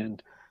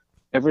 and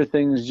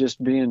everything's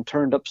just being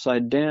turned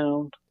upside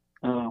down.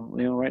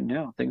 Right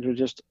now things are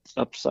just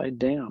upside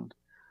down,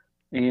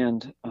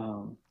 and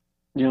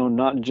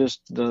not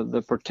just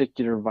the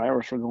particular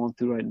virus we're going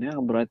through right now,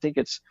 but I think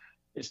it's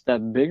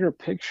that bigger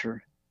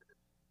picture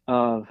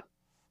of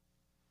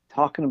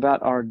talking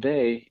about our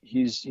day.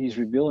 He's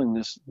revealing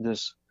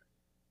this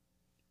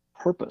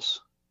purpose,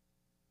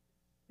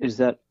 is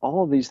that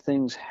all of these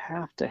things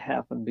have to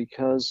happen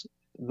because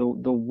the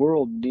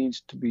world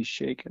needs to be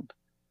shaken.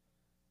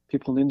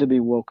 People need to be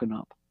woken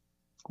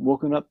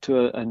up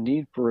to a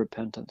need for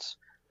repentance,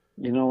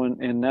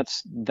 and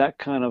that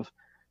kind of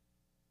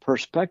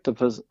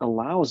perspective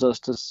allows us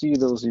to see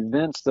those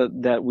events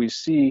that we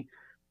see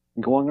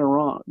going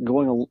around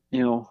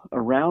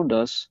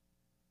us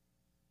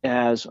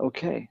as,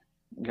 okay,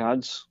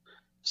 God's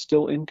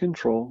still in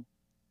control.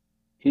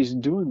 He's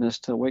doing this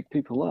to wake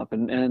people up,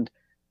 and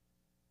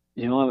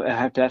I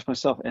have to ask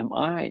myself, am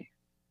I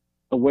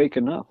awake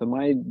enough? Am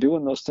I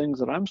doing those things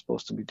that I'm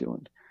supposed to be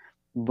doing?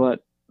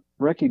 But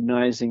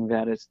recognizing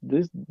that it's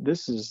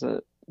this is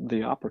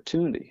the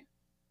opportunity.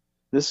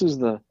 This is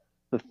the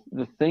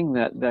thing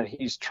that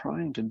he's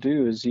trying to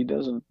do, is he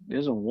doesn't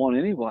want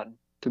anyone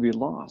to be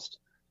lost.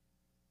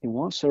 He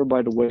wants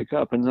everybody to wake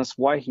up, and that's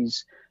why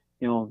he's,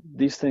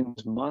 these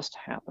things must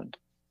happen.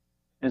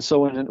 And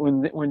so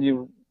when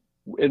you,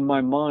 in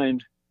my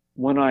mind,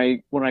 when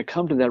I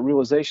come to that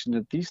realization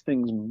that these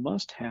things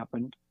must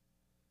happen,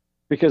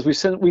 because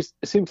it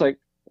seems like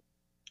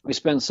we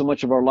spend so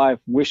much of our life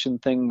wishing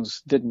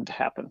things didn't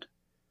happen.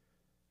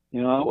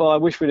 Well, I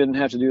wish we didn't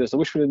have to do this. I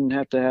wish we didn't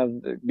have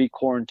to be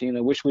quarantined.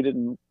 I wish we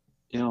didn't,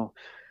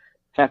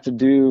 have to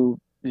do,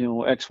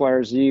 X, Y,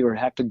 or Z, or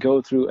have to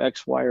go through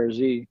X, Y, or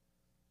Z.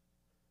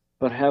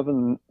 But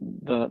having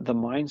the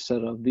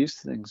mindset of these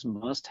things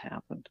must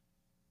happen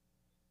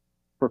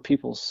for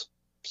people's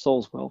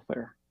soul's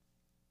welfare,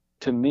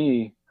 to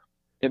me,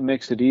 it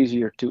makes it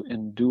easier to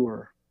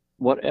endure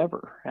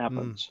whatever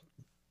happens,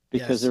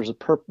 because Yes.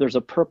 there's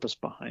a purpose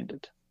behind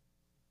it.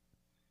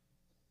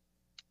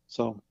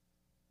 So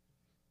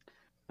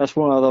that's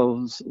one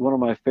of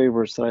my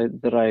favorites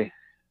that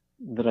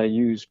that I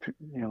use,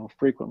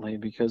 frequently,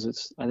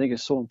 because I think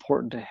it's so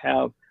important to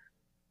have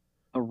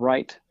a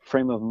right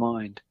frame of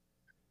mind.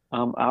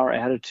 Our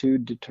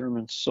attitude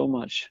determines so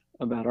much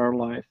about our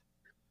life,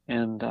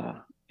 and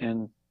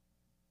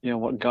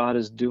what God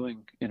is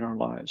doing in our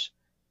lives.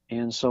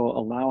 And so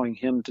allowing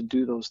him to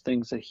do those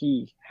things that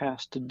he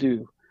has to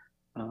do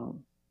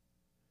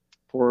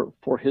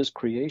for his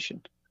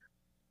creation,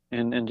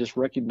 and just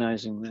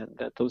recognizing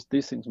that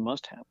these things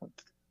must happen.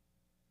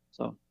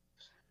 So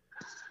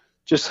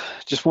just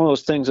one of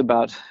those things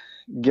about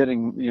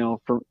getting,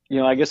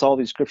 I guess all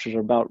these scriptures are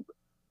about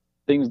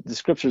the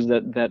scriptures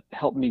that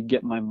help me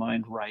get my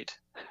mind right.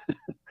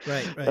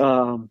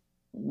 Right.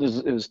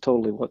 Is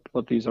totally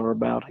what these are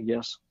about, I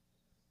guess.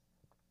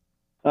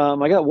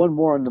 I got one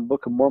more in the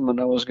Book of Mormon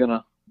I was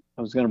gonna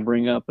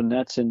bring up, and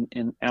that's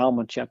in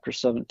Alma chapter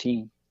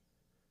 17,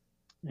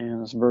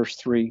 and it's verse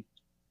 3.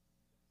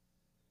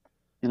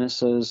 And it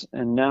says,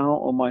 "And now,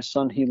 O my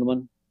son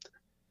Helaman,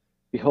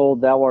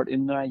 behold, thou art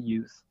in thy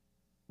youth,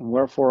 and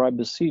wherefore I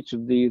beseech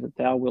of thee that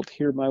thou wilt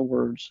hear my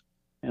words,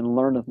 and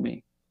learn of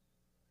me.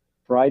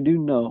 For I do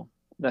know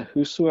that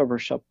whosoever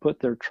shall put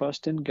their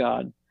trust in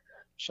God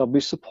shall be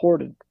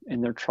supported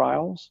in their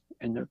trials,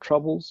 and their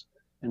troubles,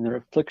 and their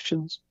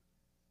afflictions,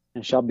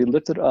 and shall be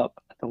lifted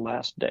up at the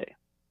last day."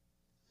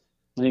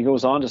 And he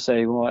goes on to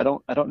say,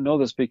 well, I don't know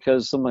this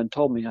because someone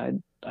told me.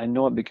 I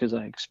know it because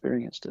I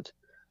experienced it.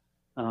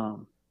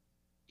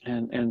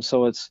 And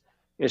so it's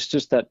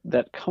just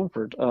that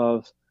comfort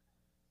of,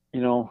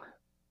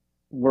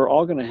 we're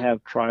all going to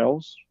have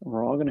trials,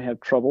 we're all going to have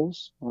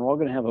troubles, we're all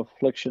going to have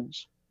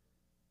afflictions.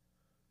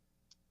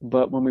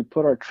 But when we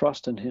put our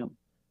trust in him,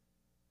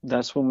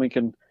 that's when we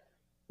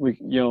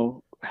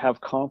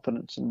have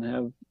confidence and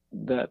have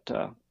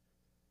that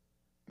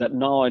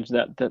knowledge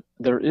that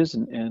there is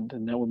an end,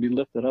 and that will be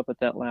lifted up at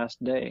that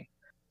last day.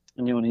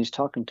 And he's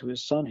talking to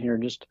his son here,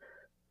 just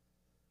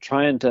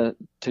trying to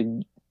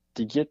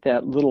get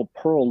that little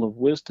pearl of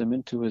wisdom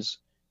into his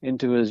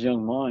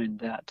young mind,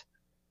 that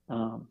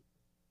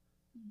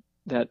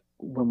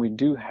when we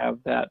do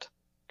have that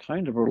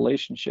kind of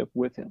relationship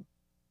with him,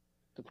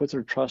 to put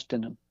their trust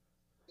in him,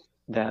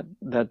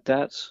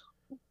 that's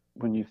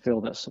when you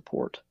feel that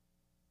support.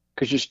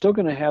 Because you're still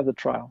going to have the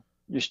trial,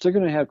 you're still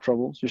going to have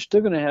troubles, you're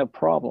still going to have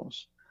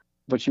problems,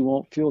 but you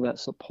won't feel that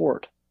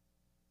support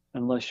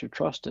unless your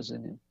trust is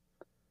in him.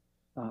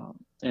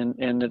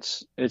 And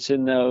it's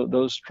in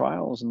those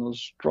trials and those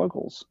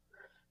struggles.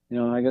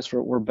 I guess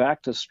we're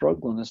back to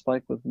struggling. It's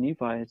like with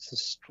Nephi, it's a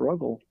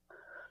struggle.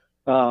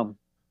 I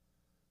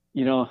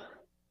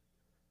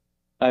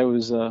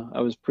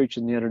was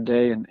preaching the other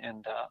day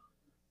and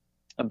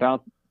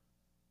about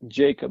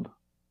Jacob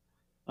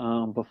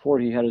before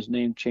he had his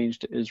name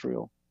changed to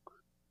Israel,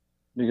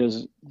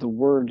 because the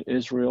word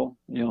Israel,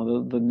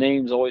 the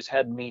names always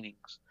had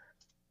meanings,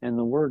 and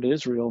the word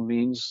Israel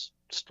means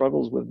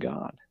struggles with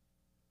God.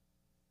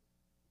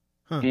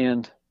 Huh.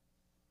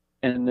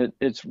 And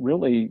it's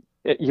really,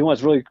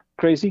 what's really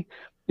crazy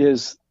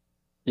is,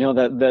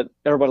 that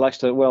everybody likes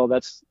to, well,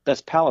 that's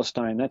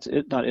Palestine, that's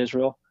it, not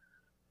Israel.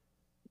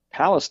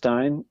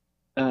 Palestine,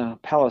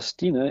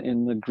 Palestina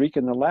in the Greek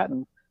and the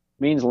Latin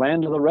means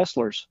land of the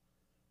wrestlers.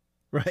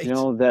 Right.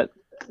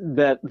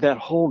 That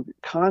whole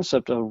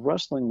concept of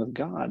wrestling with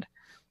God.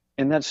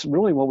 And that's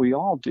really what we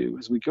all do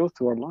as we go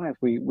through our life.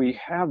 We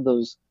have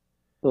those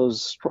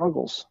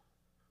struggles,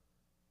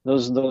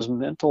 those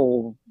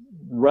mental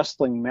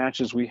wrestling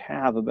matches we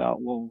have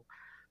about, well,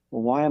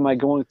 why am I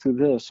going through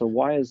this? Or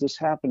why is this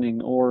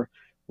happening? Or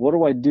what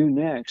do I do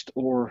next?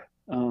 Or,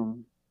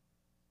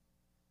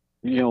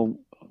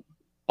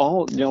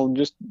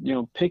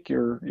 pick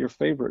your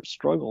favorite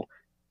struggle.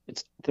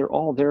 They're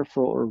all there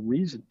for a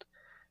reason.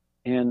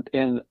 And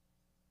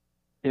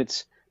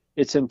it's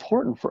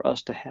important for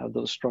us to have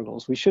those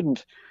struggles. We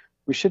shouldn't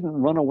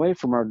run away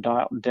from our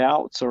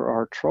doubts or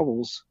our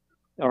troubles,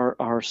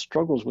 our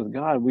struggles with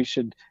God. We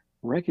should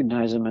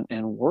recognize them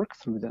and work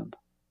through them,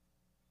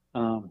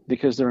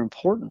 because they're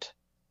important.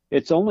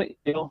 It's only,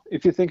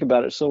 if you think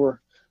about it, so we're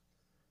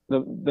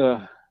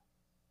the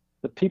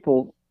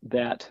people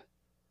that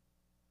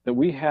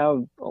we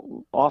have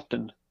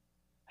often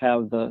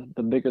have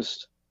the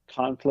biggest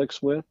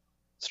conflicts with,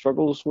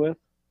 struggles with,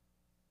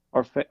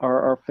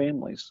 our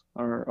families,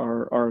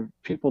 our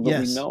people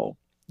that we know.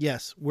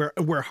 Yes,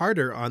 we're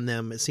harder on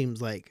them, it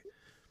seems like.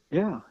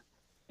 Yeah,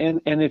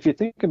 and if you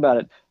think about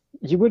it,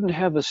 you wouldn't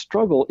have a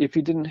struggle if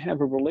you didn't have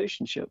a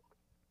relationship.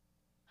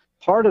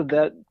 Part of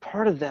that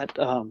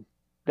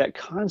that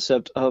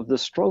concept of the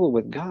struggle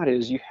with God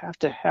is you have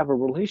to have a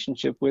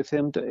relationship with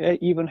him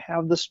to even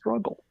have the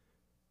struggle.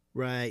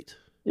 Right.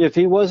 If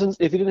you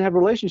didn't have a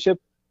relationship,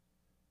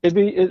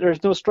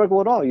 there's no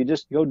struggle at all. You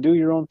just go do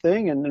your own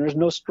thing, and there's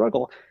no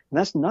struggle. And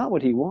that's not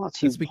what he wants.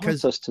 He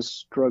wants us to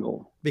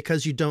struggle.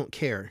 Because you don't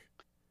care.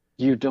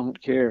 You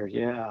don't care,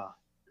 yeah.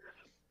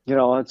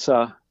 It's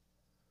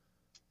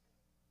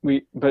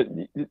but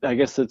I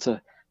guess it's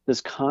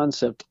this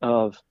concept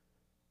of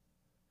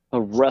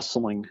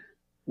wrestling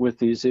with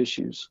these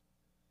issues.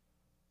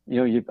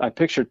 I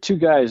picture two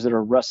guys that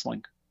are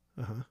wrestling.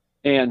 Uh-huh.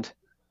 And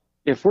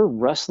if we're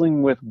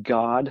wrestling with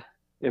God,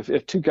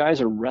 if two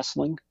guys are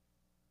wrestling,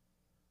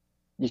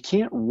 you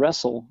can't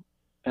wrestle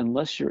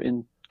unless you're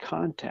in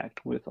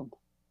contact with them.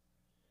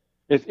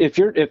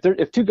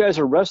 If two guys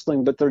are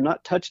wrestling but they're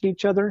not touching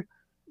each other,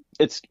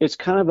 it's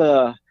kind of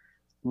a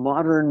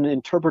modern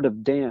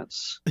interpretive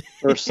dance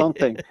or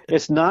something.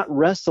 It's not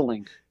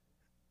wrestling.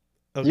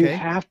 Okay. You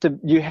have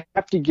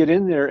to get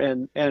in there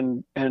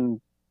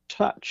and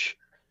touch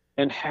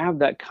and have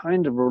that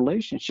kind of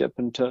relationship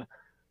and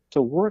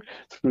to work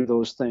through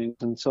those things.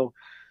 And so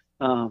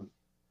I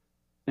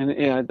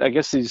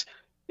guess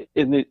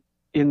in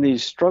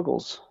these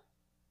struggles,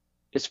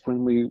 it's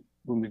when we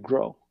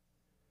grow.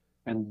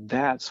 And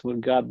that's what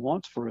God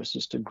wants for us,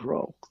 is to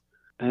grow.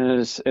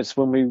 And it's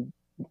when we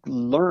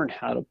learn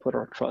how to put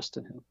our trust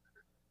in him.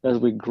 As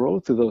we grow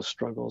through those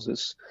struggles,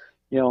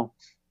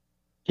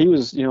 he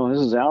was, this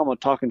is Alma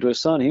talking to his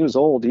son. He was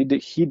old.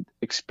 He'd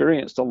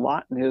experienced a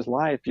lot in his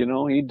life. He'd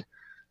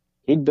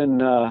been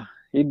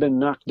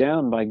knocked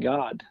down by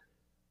God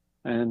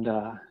and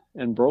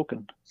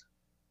broken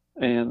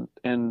and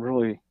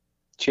really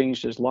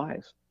changed his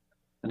life.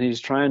 And he's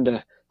trying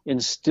to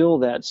instill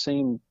that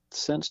same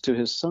sense to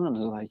his son.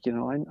 Like,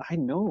 I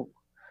know,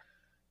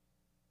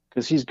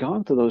 because he's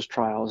gone through those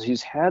trials.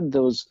 He's had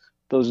those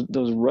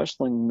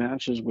wrestling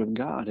matches with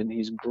God, and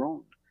he's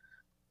grown,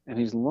 and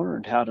he's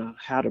learned how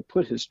to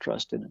put his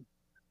trust in him.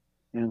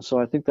 And so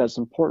I think that's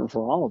important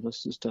for all of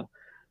us, is to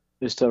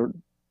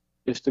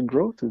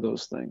grow through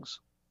those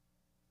things,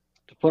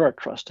 to put our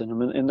trust in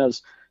him. And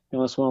that's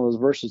that's one of those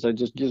verses that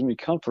just gives me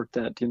comfort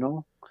that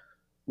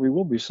we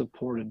will be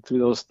supported through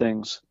those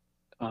things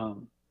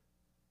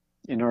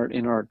in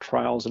our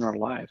trials in our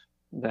life.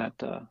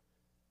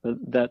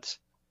 That's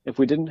if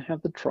we didn't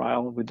have the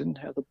trial, if we didn't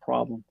have the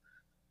problem,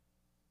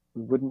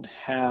 we wouldn't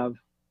have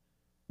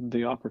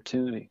the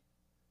opportunity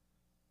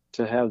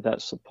to have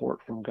that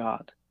support from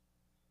God,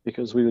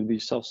 because we would be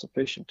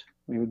self-sufficient.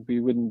 We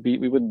wouldn't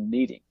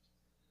need him,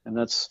 and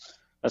that's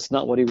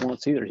not what he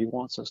wants either. He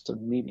wants us to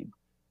need him.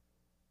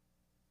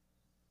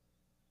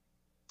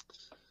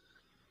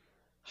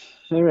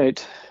 All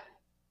right.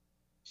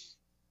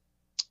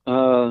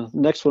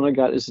 Next one I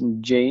got is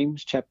in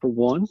James chapter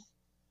 1,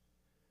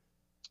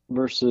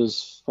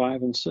 verses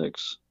 5 and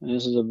 6. And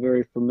this is a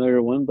very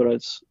familiar one, but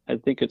I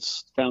think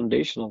it's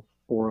foundational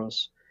for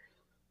us.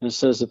 And it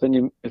says, if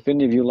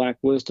any of you lack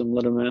wisdom,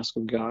 let him ask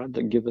of God,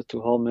 that giveth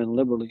to all men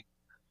liberally,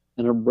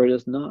 and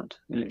upbraideth not,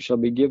 and it shall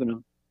be given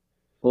him.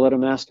 But let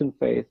him ask in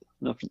faith,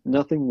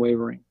 nothing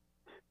wavering.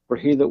 For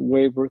he that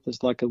wavereth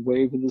is like a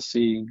wave of the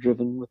sea,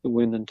 driven with the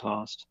wind and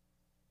tossed.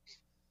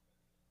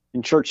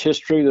 In church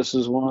history, this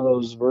is one of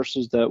those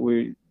verses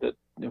that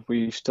if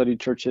we study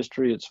church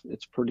history,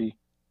 it's pretty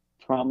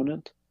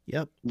prominent.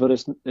 Yep. But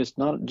it's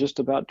not just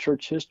about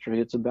church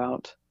history. It's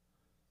about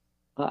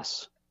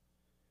us.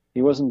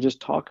 He wasn't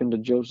just talking to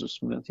Joseph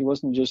Smith. He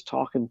wasn't just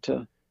talking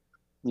to,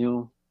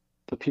 the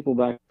people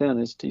back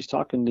then. He's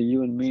talking to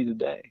you and me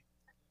today.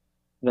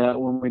 That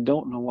when we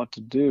don't know what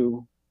to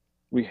do,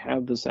 we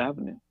have this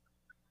avenue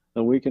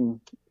that we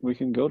can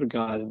go to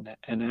God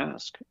and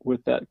ask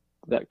with that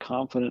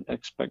confident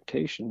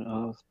expectation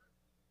of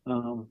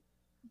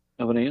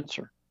an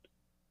answer.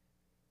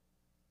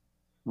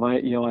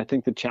 I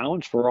think the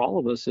challenge for all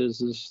of us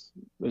is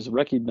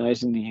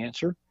recognizing the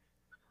answer,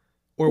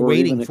 or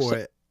waiting for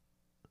it.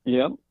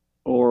 Yep.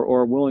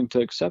 Or willing to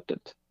accept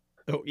it.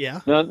 Oh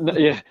yeah. No.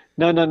 You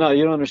don't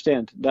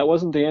understand. That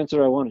wasn't the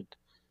answer I wanted,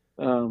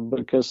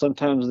 because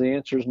sometimes the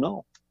answer is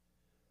no,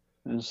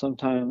 and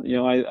sometimes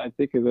I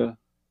think of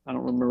I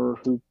don't remember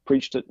who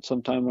preached it.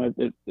 Sometime one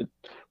of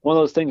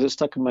those things that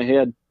stuck in my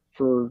head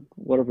for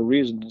whatever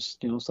reason is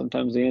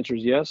sometimes the answer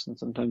is yes, and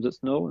sometimes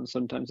it's no, and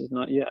sometimes it's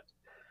not yet.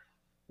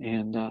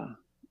 And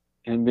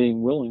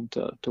being willing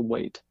to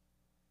wait,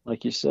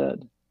 like you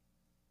said,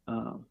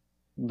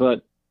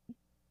 but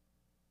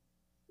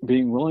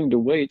being willing to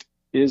wait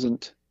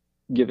isn't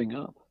giving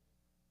up.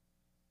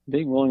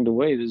 Being willing to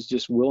wait is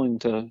just willing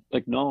to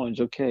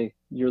acknowledge, okay,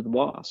 you're the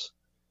boss,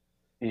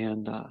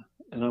 and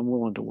I'm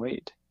willing to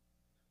wait,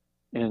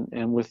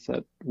 and with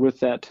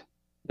that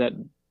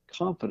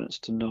confidence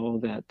to know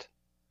that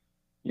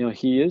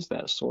he is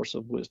that source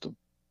of wisdom,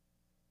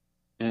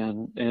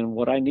 and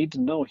what I need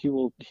to know, he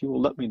will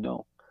let me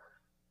know,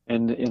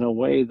 and in a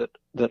way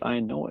that I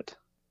know it.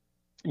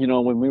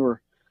 When we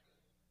were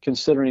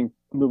considering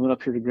moving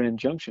up here to Grand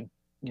Junction,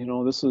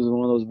 this is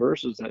one of those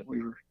verses that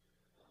we were,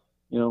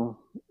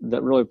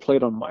 that really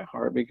played on my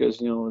heart,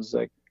 because it was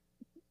like,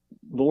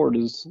 Lord,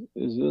 is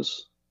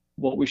this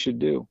what we should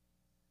do?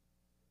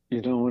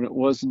 And it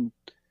wasn't,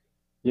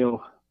 we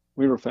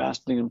were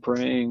fasting and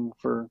praying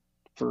for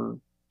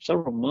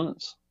several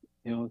months,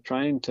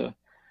 trying to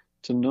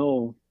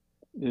know,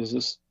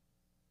 is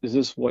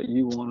this what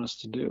you want us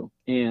to do?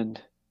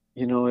 And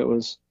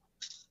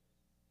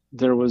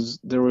there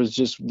was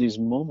just these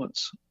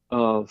moments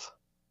of,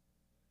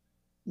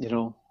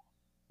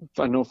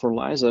 I know for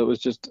Liza, it was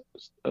just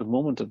a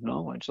moment of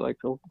knowledge, like,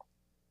 oh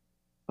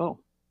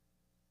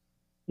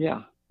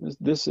yeah,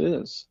 this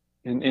is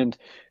And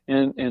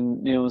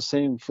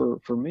same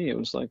for me. It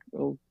was like,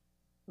 oh,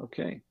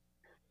 okay.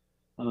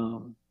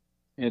 Um,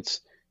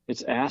 it's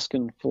it's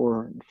asking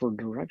for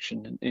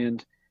direction,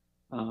 and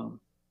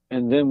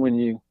then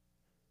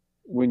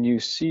when you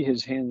see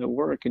his hand at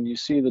work and you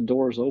see the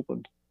doors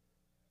open,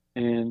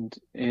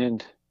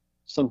 and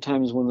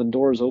sometimes when the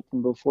doors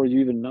open before you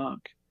even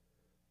knock,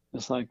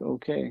 it's like,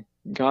 okay,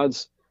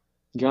 God's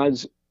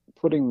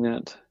putting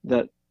that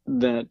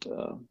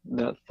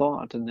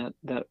thought and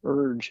that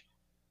urge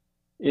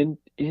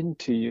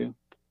into you,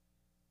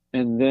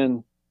 and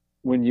then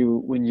when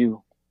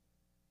you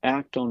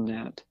act on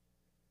that,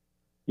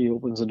 he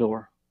opens the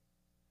door.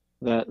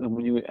 That and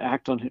when you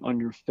act on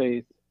your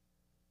faith,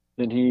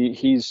 then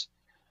he's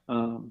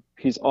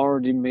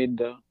already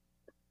made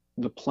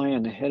the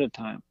plan ahead of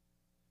time,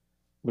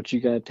 but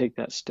you got to take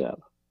that step.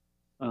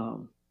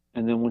 And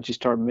then once you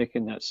start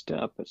making that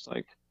step, it's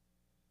like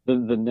the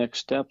next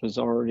step is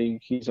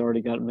he's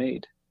already got it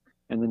made,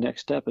 and the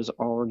next step is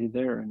already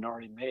there and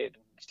already made.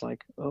 It's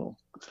like, oh,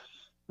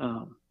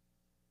 um,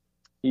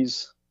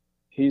 he's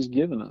he's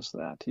given us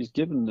that. He's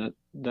given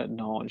that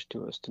knowledge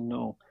to us to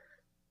know.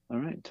 All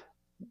right,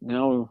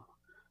 now,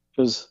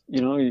 because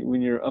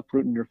when you're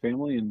uprooting your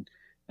family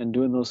and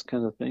doing those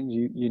kinds of things,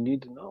 you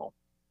need to know,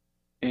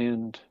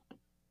 and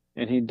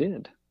he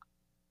did.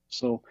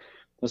 So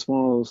that's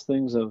one of those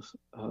things of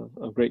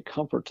great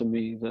comfort to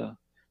me,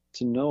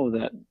 to know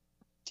that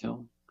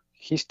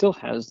he still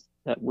has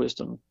that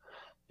wisdom,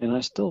 and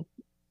I still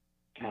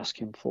ask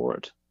him for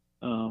it,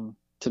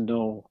 to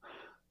know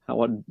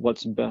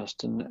what's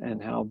best,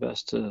 and how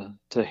best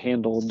to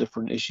handle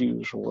different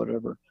issues or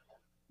whatever.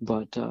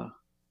 But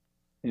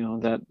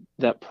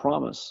that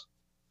promise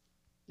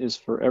is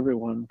for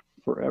everyone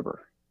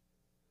forever,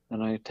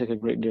 and I take a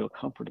great deal of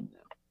comfort in that.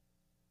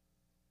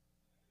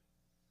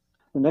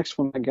 The next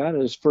one I got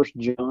is 1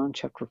 John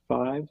chapter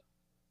 5,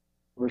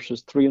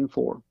 verses 3 and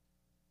 4. It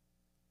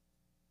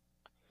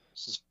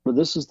says, "For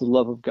this is the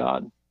love of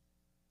God,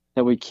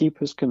 that we keep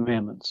his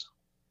commandments.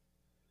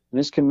 And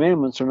his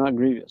commandments are not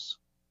grievous.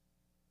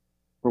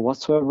 For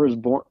whatsoever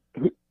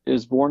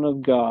is born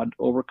of God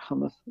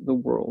overcometh the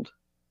world.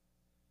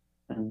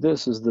 And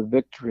this is the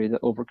victory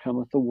that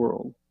overcometh the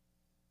world,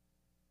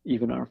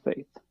 even our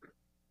faith."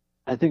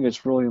 I think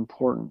it's really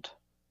important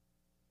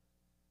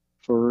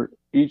for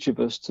each of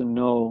us to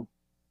know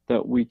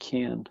that we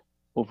can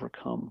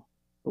overcome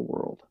the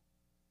world.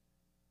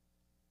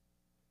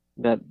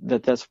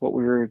 That's what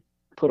we were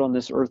put on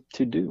this earth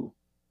to do,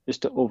 is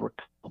to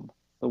overcome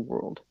the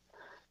world,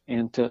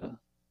 and to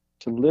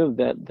live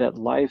that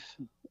life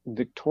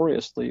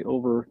victoriously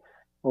over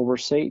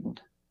Satan.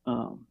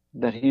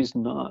 That he's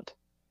not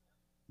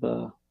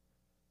the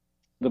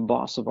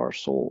boss of our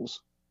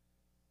souls.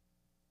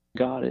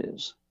 God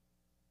is,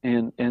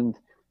 and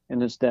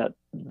it's that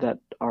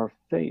our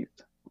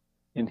faith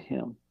in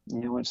him.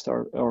 It's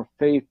our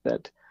faith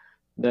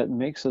that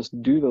makes us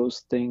do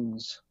those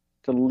things,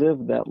 to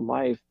live that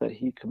life that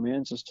he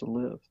commands us to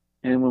live.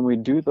 And when we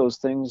do those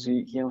things,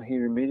 he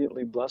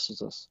immediately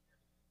blesses us.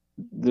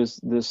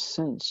 This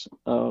sense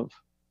of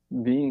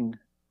being,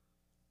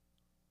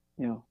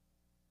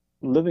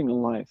 living a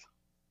life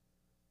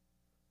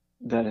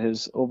that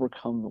has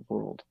overcome the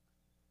world.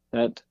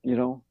 That,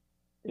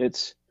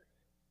 it's,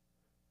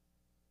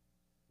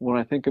 when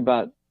I think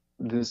about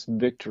this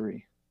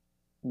victory,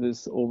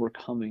 this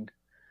overcoming,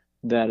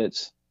 that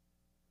it's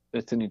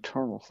an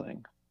eternal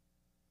thing.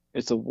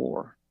 It's a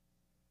war.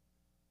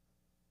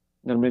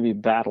 There may be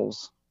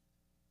battles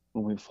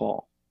when we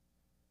fall,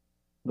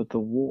 but the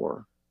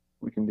war,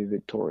 we can be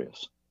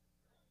victorious.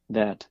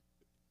 That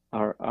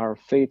our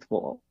faith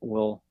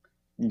will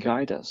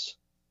guide us,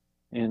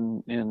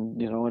 and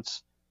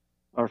it's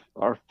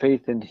our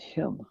faith in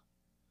him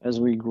as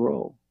we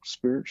grow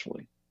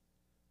spiritually.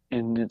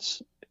 And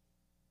it's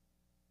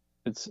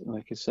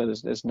like he said,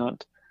 it's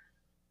not,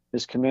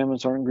 his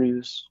commandments aren't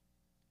grievous.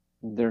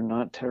 They're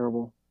not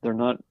terrible. They're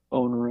not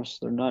onerous.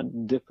 They're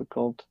not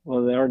difficult.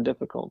 Well, they are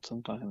difficult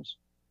sometimes,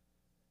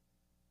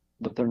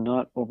 but they're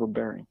not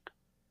overbearing.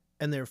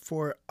 And they're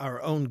for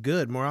our own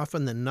good. More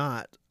often than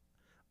not,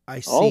 I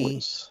see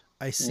Always.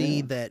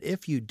 that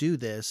if you do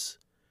this,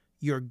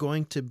 you're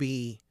going to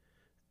be,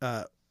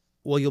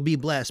 you'll be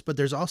blessed. But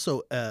there's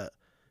also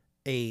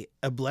a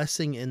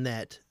blessing in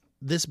that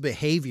this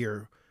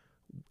behavior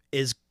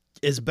is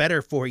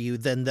better for you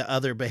than the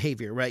other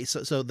behavior, right?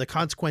 So the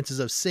consequences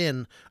of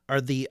sin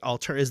is the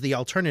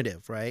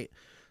alternative, right?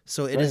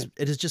 So it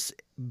is just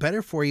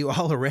better for you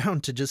all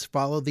around to just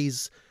follow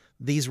these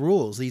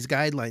rules, these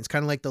guidelines,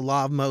 kind of like the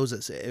law of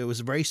Moses. It was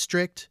very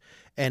strict,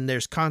 and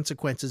there's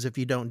consequences if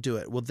you don't do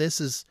it. Well,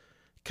 this is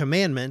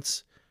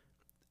commandments.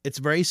 It's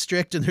very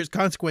strict, and there's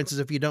consequences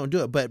if you don't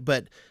do it.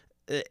 But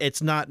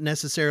it's not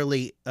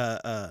necessarily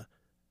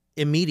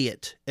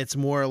immediate. It's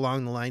more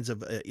along the lines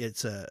of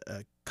it's a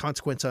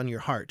consequence on your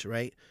heart,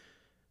 right?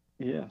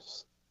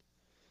 Yes.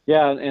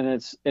 Yeah, and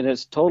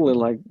it's totally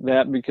like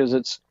that, because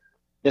it's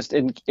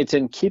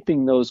in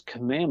keeping those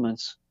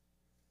commandments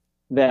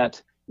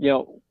that we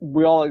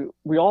all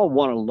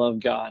want to love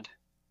God,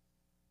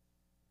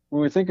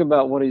 when we think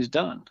about what he's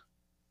done,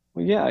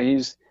 well, yeah,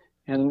 he's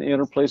and in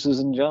other places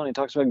in John, he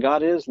talks about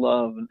God is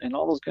love and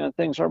all those kind of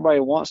things. Everybody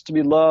wants to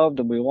be loved,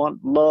 and we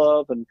want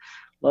love, and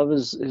love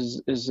is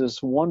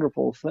this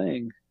wonderful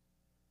thing.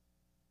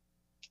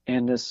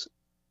 And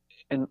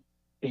and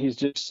he's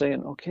just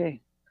saying,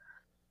 okay,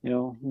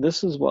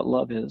 this is what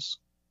love is.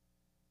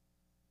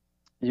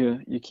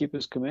 You keep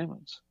his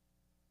commandments,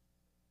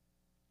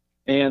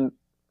 and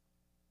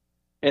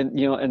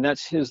and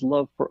that's his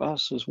love for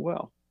us as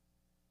well,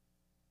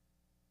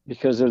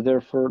 because they're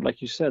there for,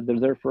 like you said, they're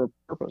there for a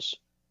purpose.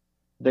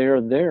 They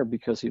are there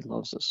because he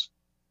loves us,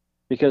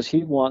 because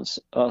he wants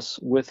us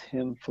with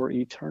him for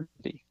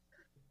eternity.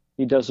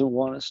 He doesn't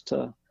want us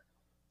to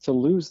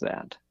lose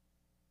that,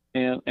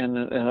 and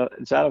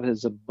it's out of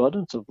his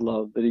abundance of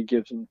love that he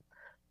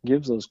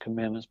gives those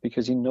commandments,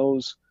 because he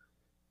knows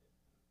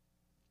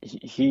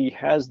he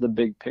has the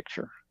big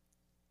picture.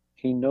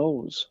 He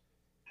knows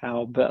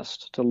how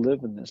best to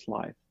live in this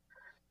life,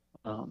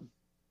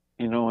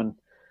 and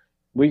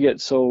we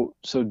get so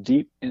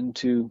deep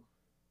into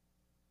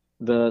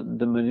the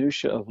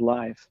minutia of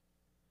life,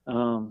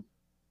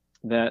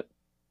 that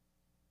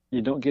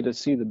you don't get to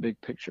see the big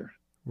picture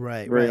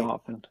very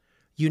often.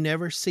 You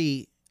never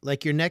see,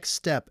 like, your next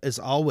step is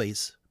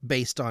always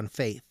based on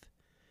faith.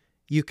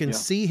 You can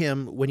see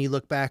him when you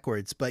look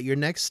backwards, but your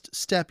next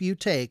step you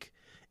take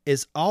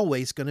is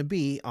always going to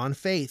be on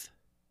faith.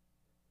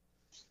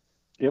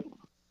 Yep,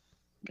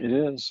 it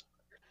is.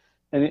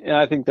 And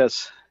I think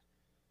that's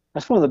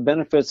one of the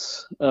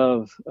benefits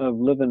of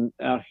living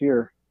out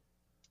here.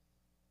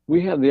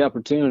 We have the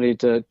opportunity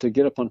to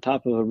get up on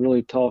top of a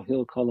really tall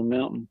hill called a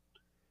mountain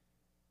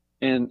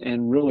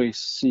and really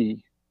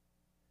see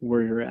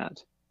where you're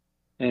at.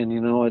 And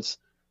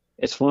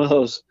it's one of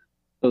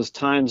those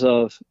times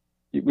of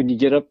when you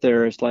get up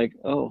there, it's like,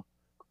 oh,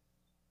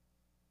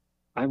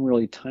 I'm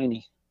really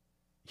tiny.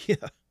 Yeah.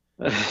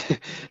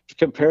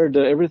 Compared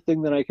to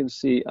everything that I can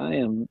see, I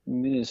am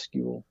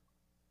minuscule.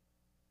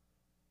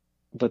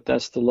 But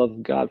that's the love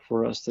of God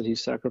for us, that he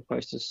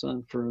sacrificed his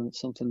son for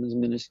something as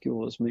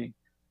minuscule as me.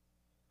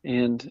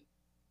 And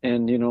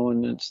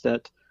it's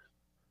that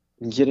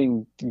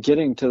getting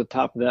to the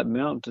top of that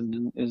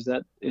mountain is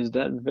that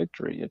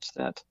victory. It's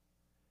that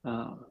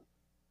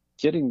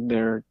getting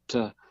there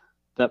to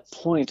that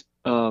point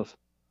of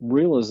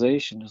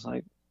realization is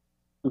like,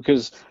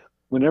 because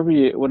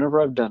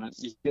whenever I've done it,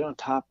 you get on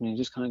top and you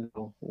just kind of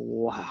go,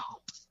 wow.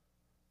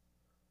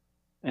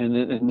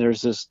 And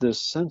there's this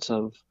sense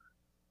of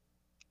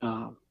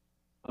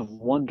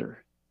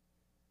wonder.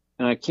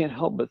 And I can't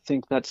help but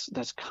think that's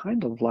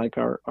kind of like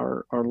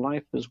our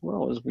life as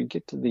well, as we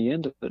get to the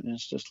end of it, and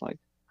it's just like,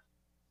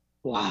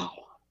 wow.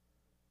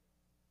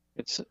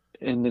 It's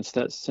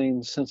that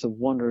same sense of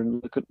wonder.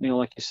 And look at,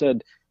 like you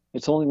said,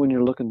 it's only when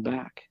you're looking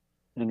back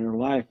in your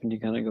life and you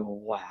kind of go,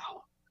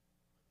 wow.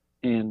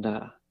 And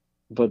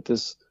but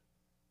this,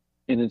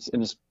 and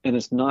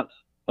it's not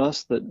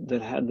us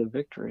that had the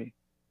victory.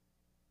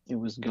 It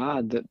was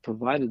God that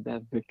provided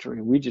that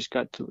victory. We just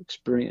got to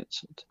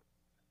experience it,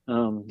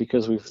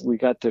 because we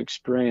got to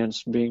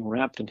experience being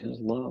wrapped in his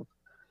love,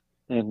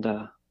 and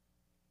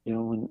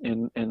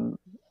and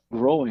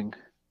growing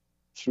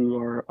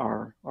through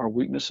our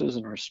weaknesses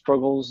and our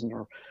struggles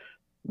and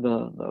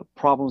the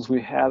problems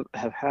we have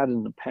had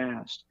in the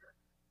past.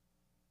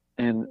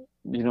 And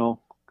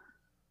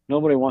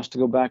nobody wants to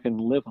go back and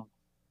live them,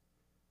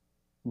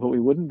 but we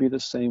wouldn't be the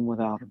same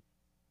without him.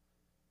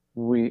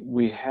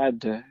 We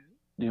had to,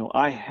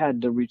 I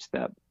had to reach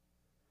that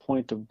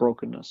point of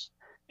brokenness,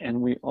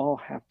 and we all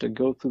have to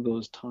go through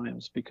those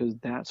times, because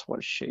that's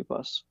what shape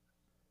us.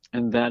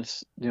 And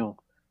that's,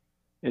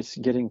 it's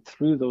getting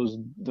through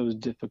those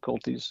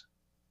difficulties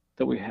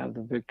that we have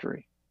the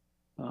victory,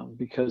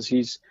 because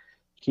he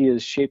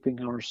is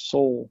shaping our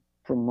soul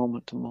from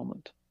moment to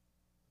moment.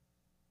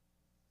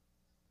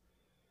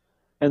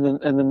 And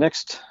then the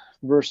next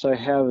verse I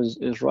have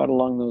is right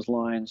along those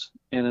lines,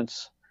 and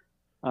it's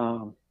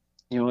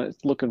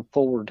it's looking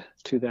forward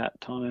to that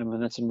time,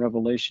 and that's in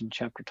Revelation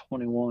chapter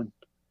 21.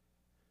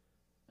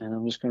 And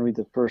I'm just going to read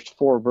the first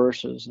 4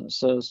 verses, and it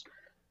says,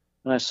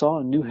 "And I saw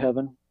a new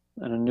heaven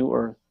and a new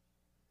earth,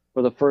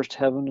 for the first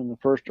heaven and the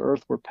first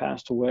earth were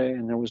passed away,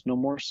 and there was no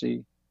more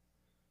sea.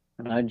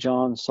 And I,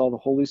 John, saw the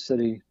holy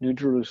city, New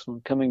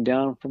Jerusalem, coming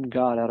down from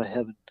God out of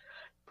heaven,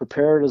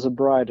 prepared as a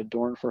bride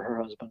adorned for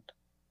her husband.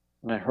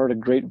 And I heard a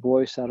great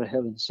voice out of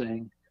heaven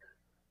saying,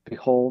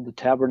 Behold, the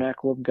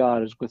tabernacle of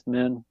God is with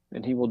men,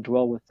 and he will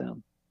dwell with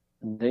them,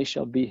 and they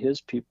shall be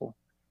his people,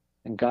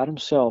 and God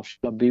himself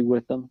shall be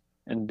with them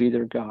and be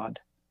their God.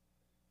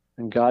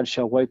 And God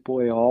shall wipe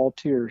away all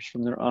tears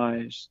from their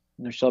eyes,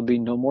 and there shall be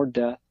no more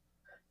death,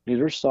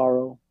 neither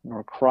sorrow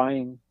nor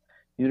crying,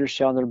 neither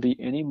shall there be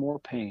any more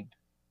pain,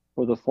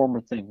 for the former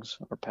things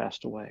are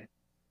passed away."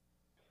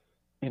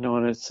 And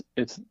it's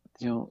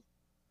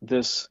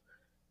this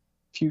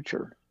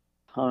future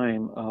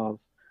time of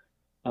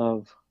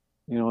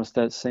it's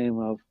that same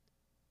of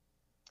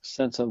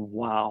sense of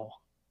wow,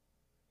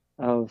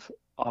 of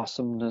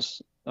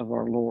awesomeness of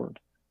our Lord,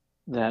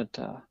 that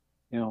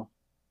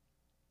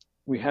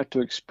we have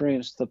to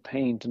experience the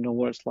pain to know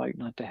what it's like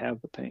not to have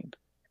the pain.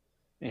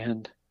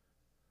 And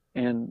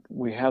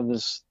we have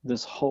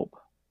this hope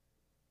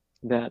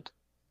that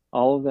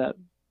all of that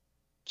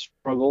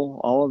struggle,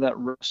 all of that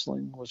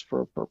wrestling was for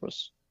a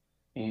purpose,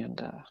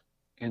 and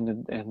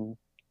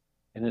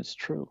it's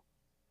true.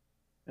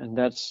 And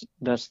that's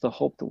the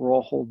hope that we're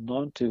all holding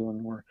on to,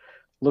 and we're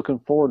looking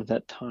forward to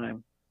that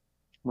time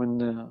when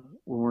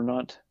we're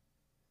not,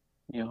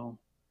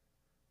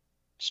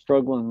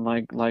 struggling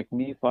like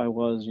Nephi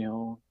was,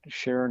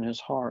 sharing his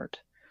heart.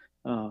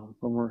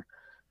 When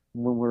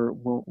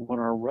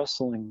our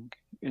wrestling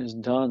is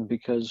done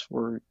because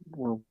we're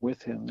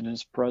with him in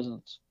his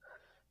presence.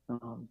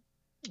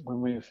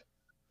 When we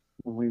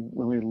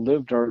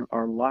lived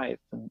our life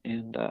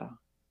and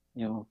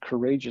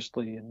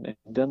courageously and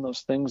done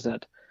those things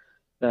that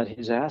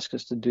he's asked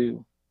us to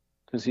do,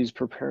 because he's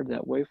prepared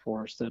that way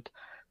for us,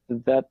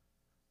 that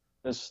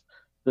this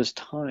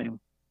time,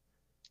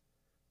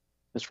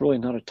 it's really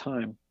not a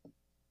time.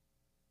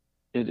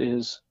 It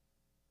is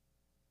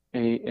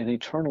an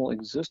eternal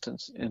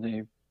existence in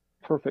a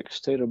perfect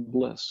state of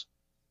bliss.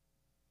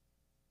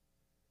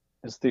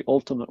 It's the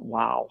ultimate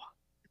wow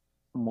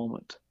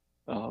moment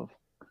of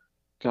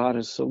God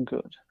is so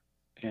good,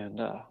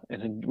 and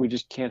we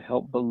just can't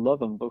help but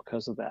love him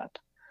because of that.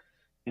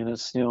 And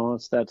it's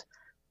it's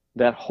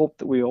that hope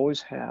that we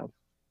always have,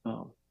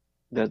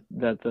 that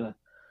the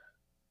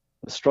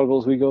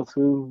struggles we go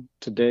through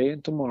today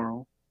and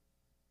tomorrow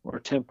are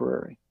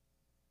temporary,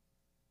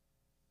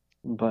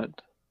 but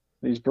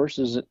these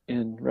verses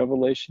in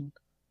Revelation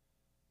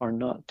are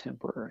not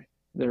temporary.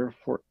 They're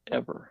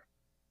forever.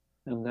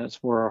 And that's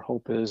where our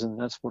hope is, and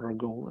that's what our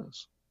goal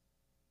is.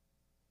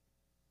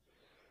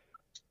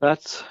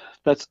 That's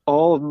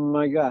all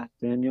I got,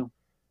 Daniel.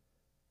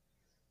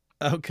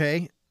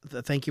 Okay.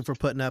 Thank you for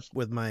putting up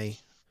with my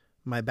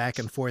back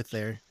and forth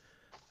there.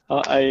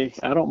 I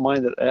don't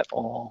mind it at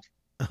all.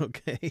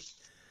 Okay.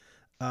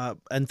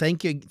 And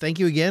thank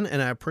you again,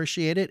 and I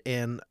appreciate it,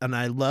 and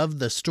I love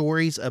the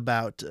stories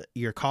about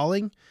your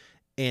calling,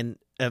 and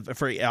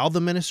for all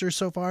the ministers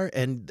so far,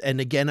 and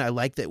again, I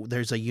like that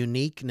there's a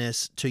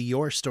uniqueness to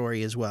your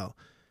story as well.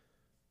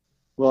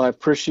 Well, I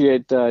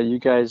appreciate you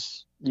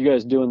guys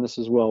doing this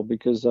as well,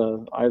 because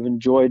I've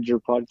enjoyed your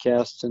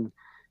podcast,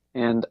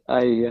 and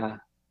I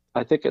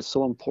think it's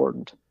so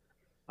important.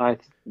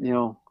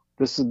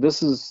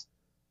 This is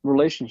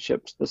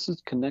relationships. This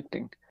is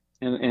connecting,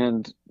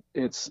 and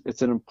it's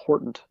an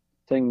important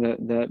thing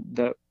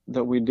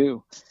that we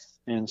do,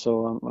 and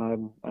so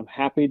I'm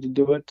happy to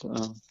do it,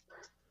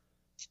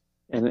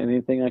 and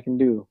anything I can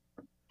do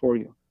for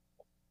you.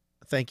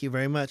 Thank you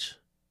very much.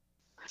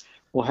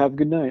 Well, have a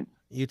good night.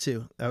 You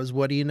too. That was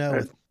What Do You Know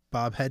with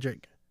Bob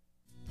Hedrick.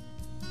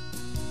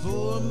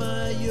 For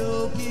my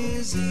yoke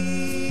is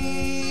easy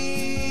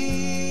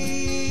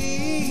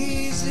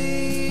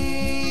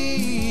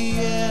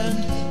and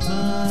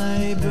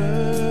my burden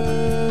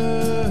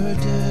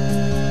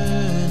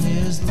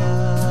is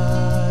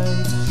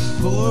light.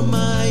 For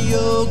my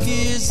yoke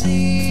is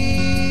easy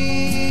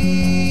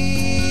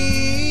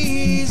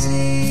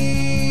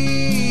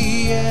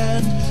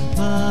and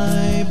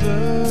my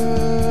burden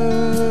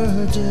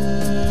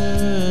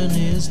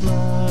is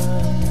light.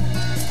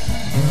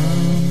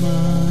 Come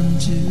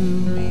unto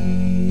me.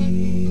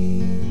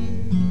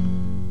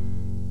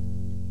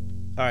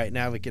 All right,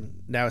 now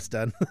it's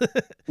done.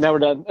 Now we're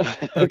done.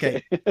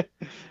 Okay.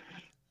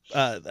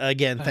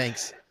 Again,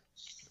 thanks.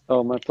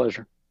 Oh, my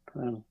pleasure.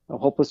 I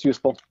hope it's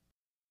useful.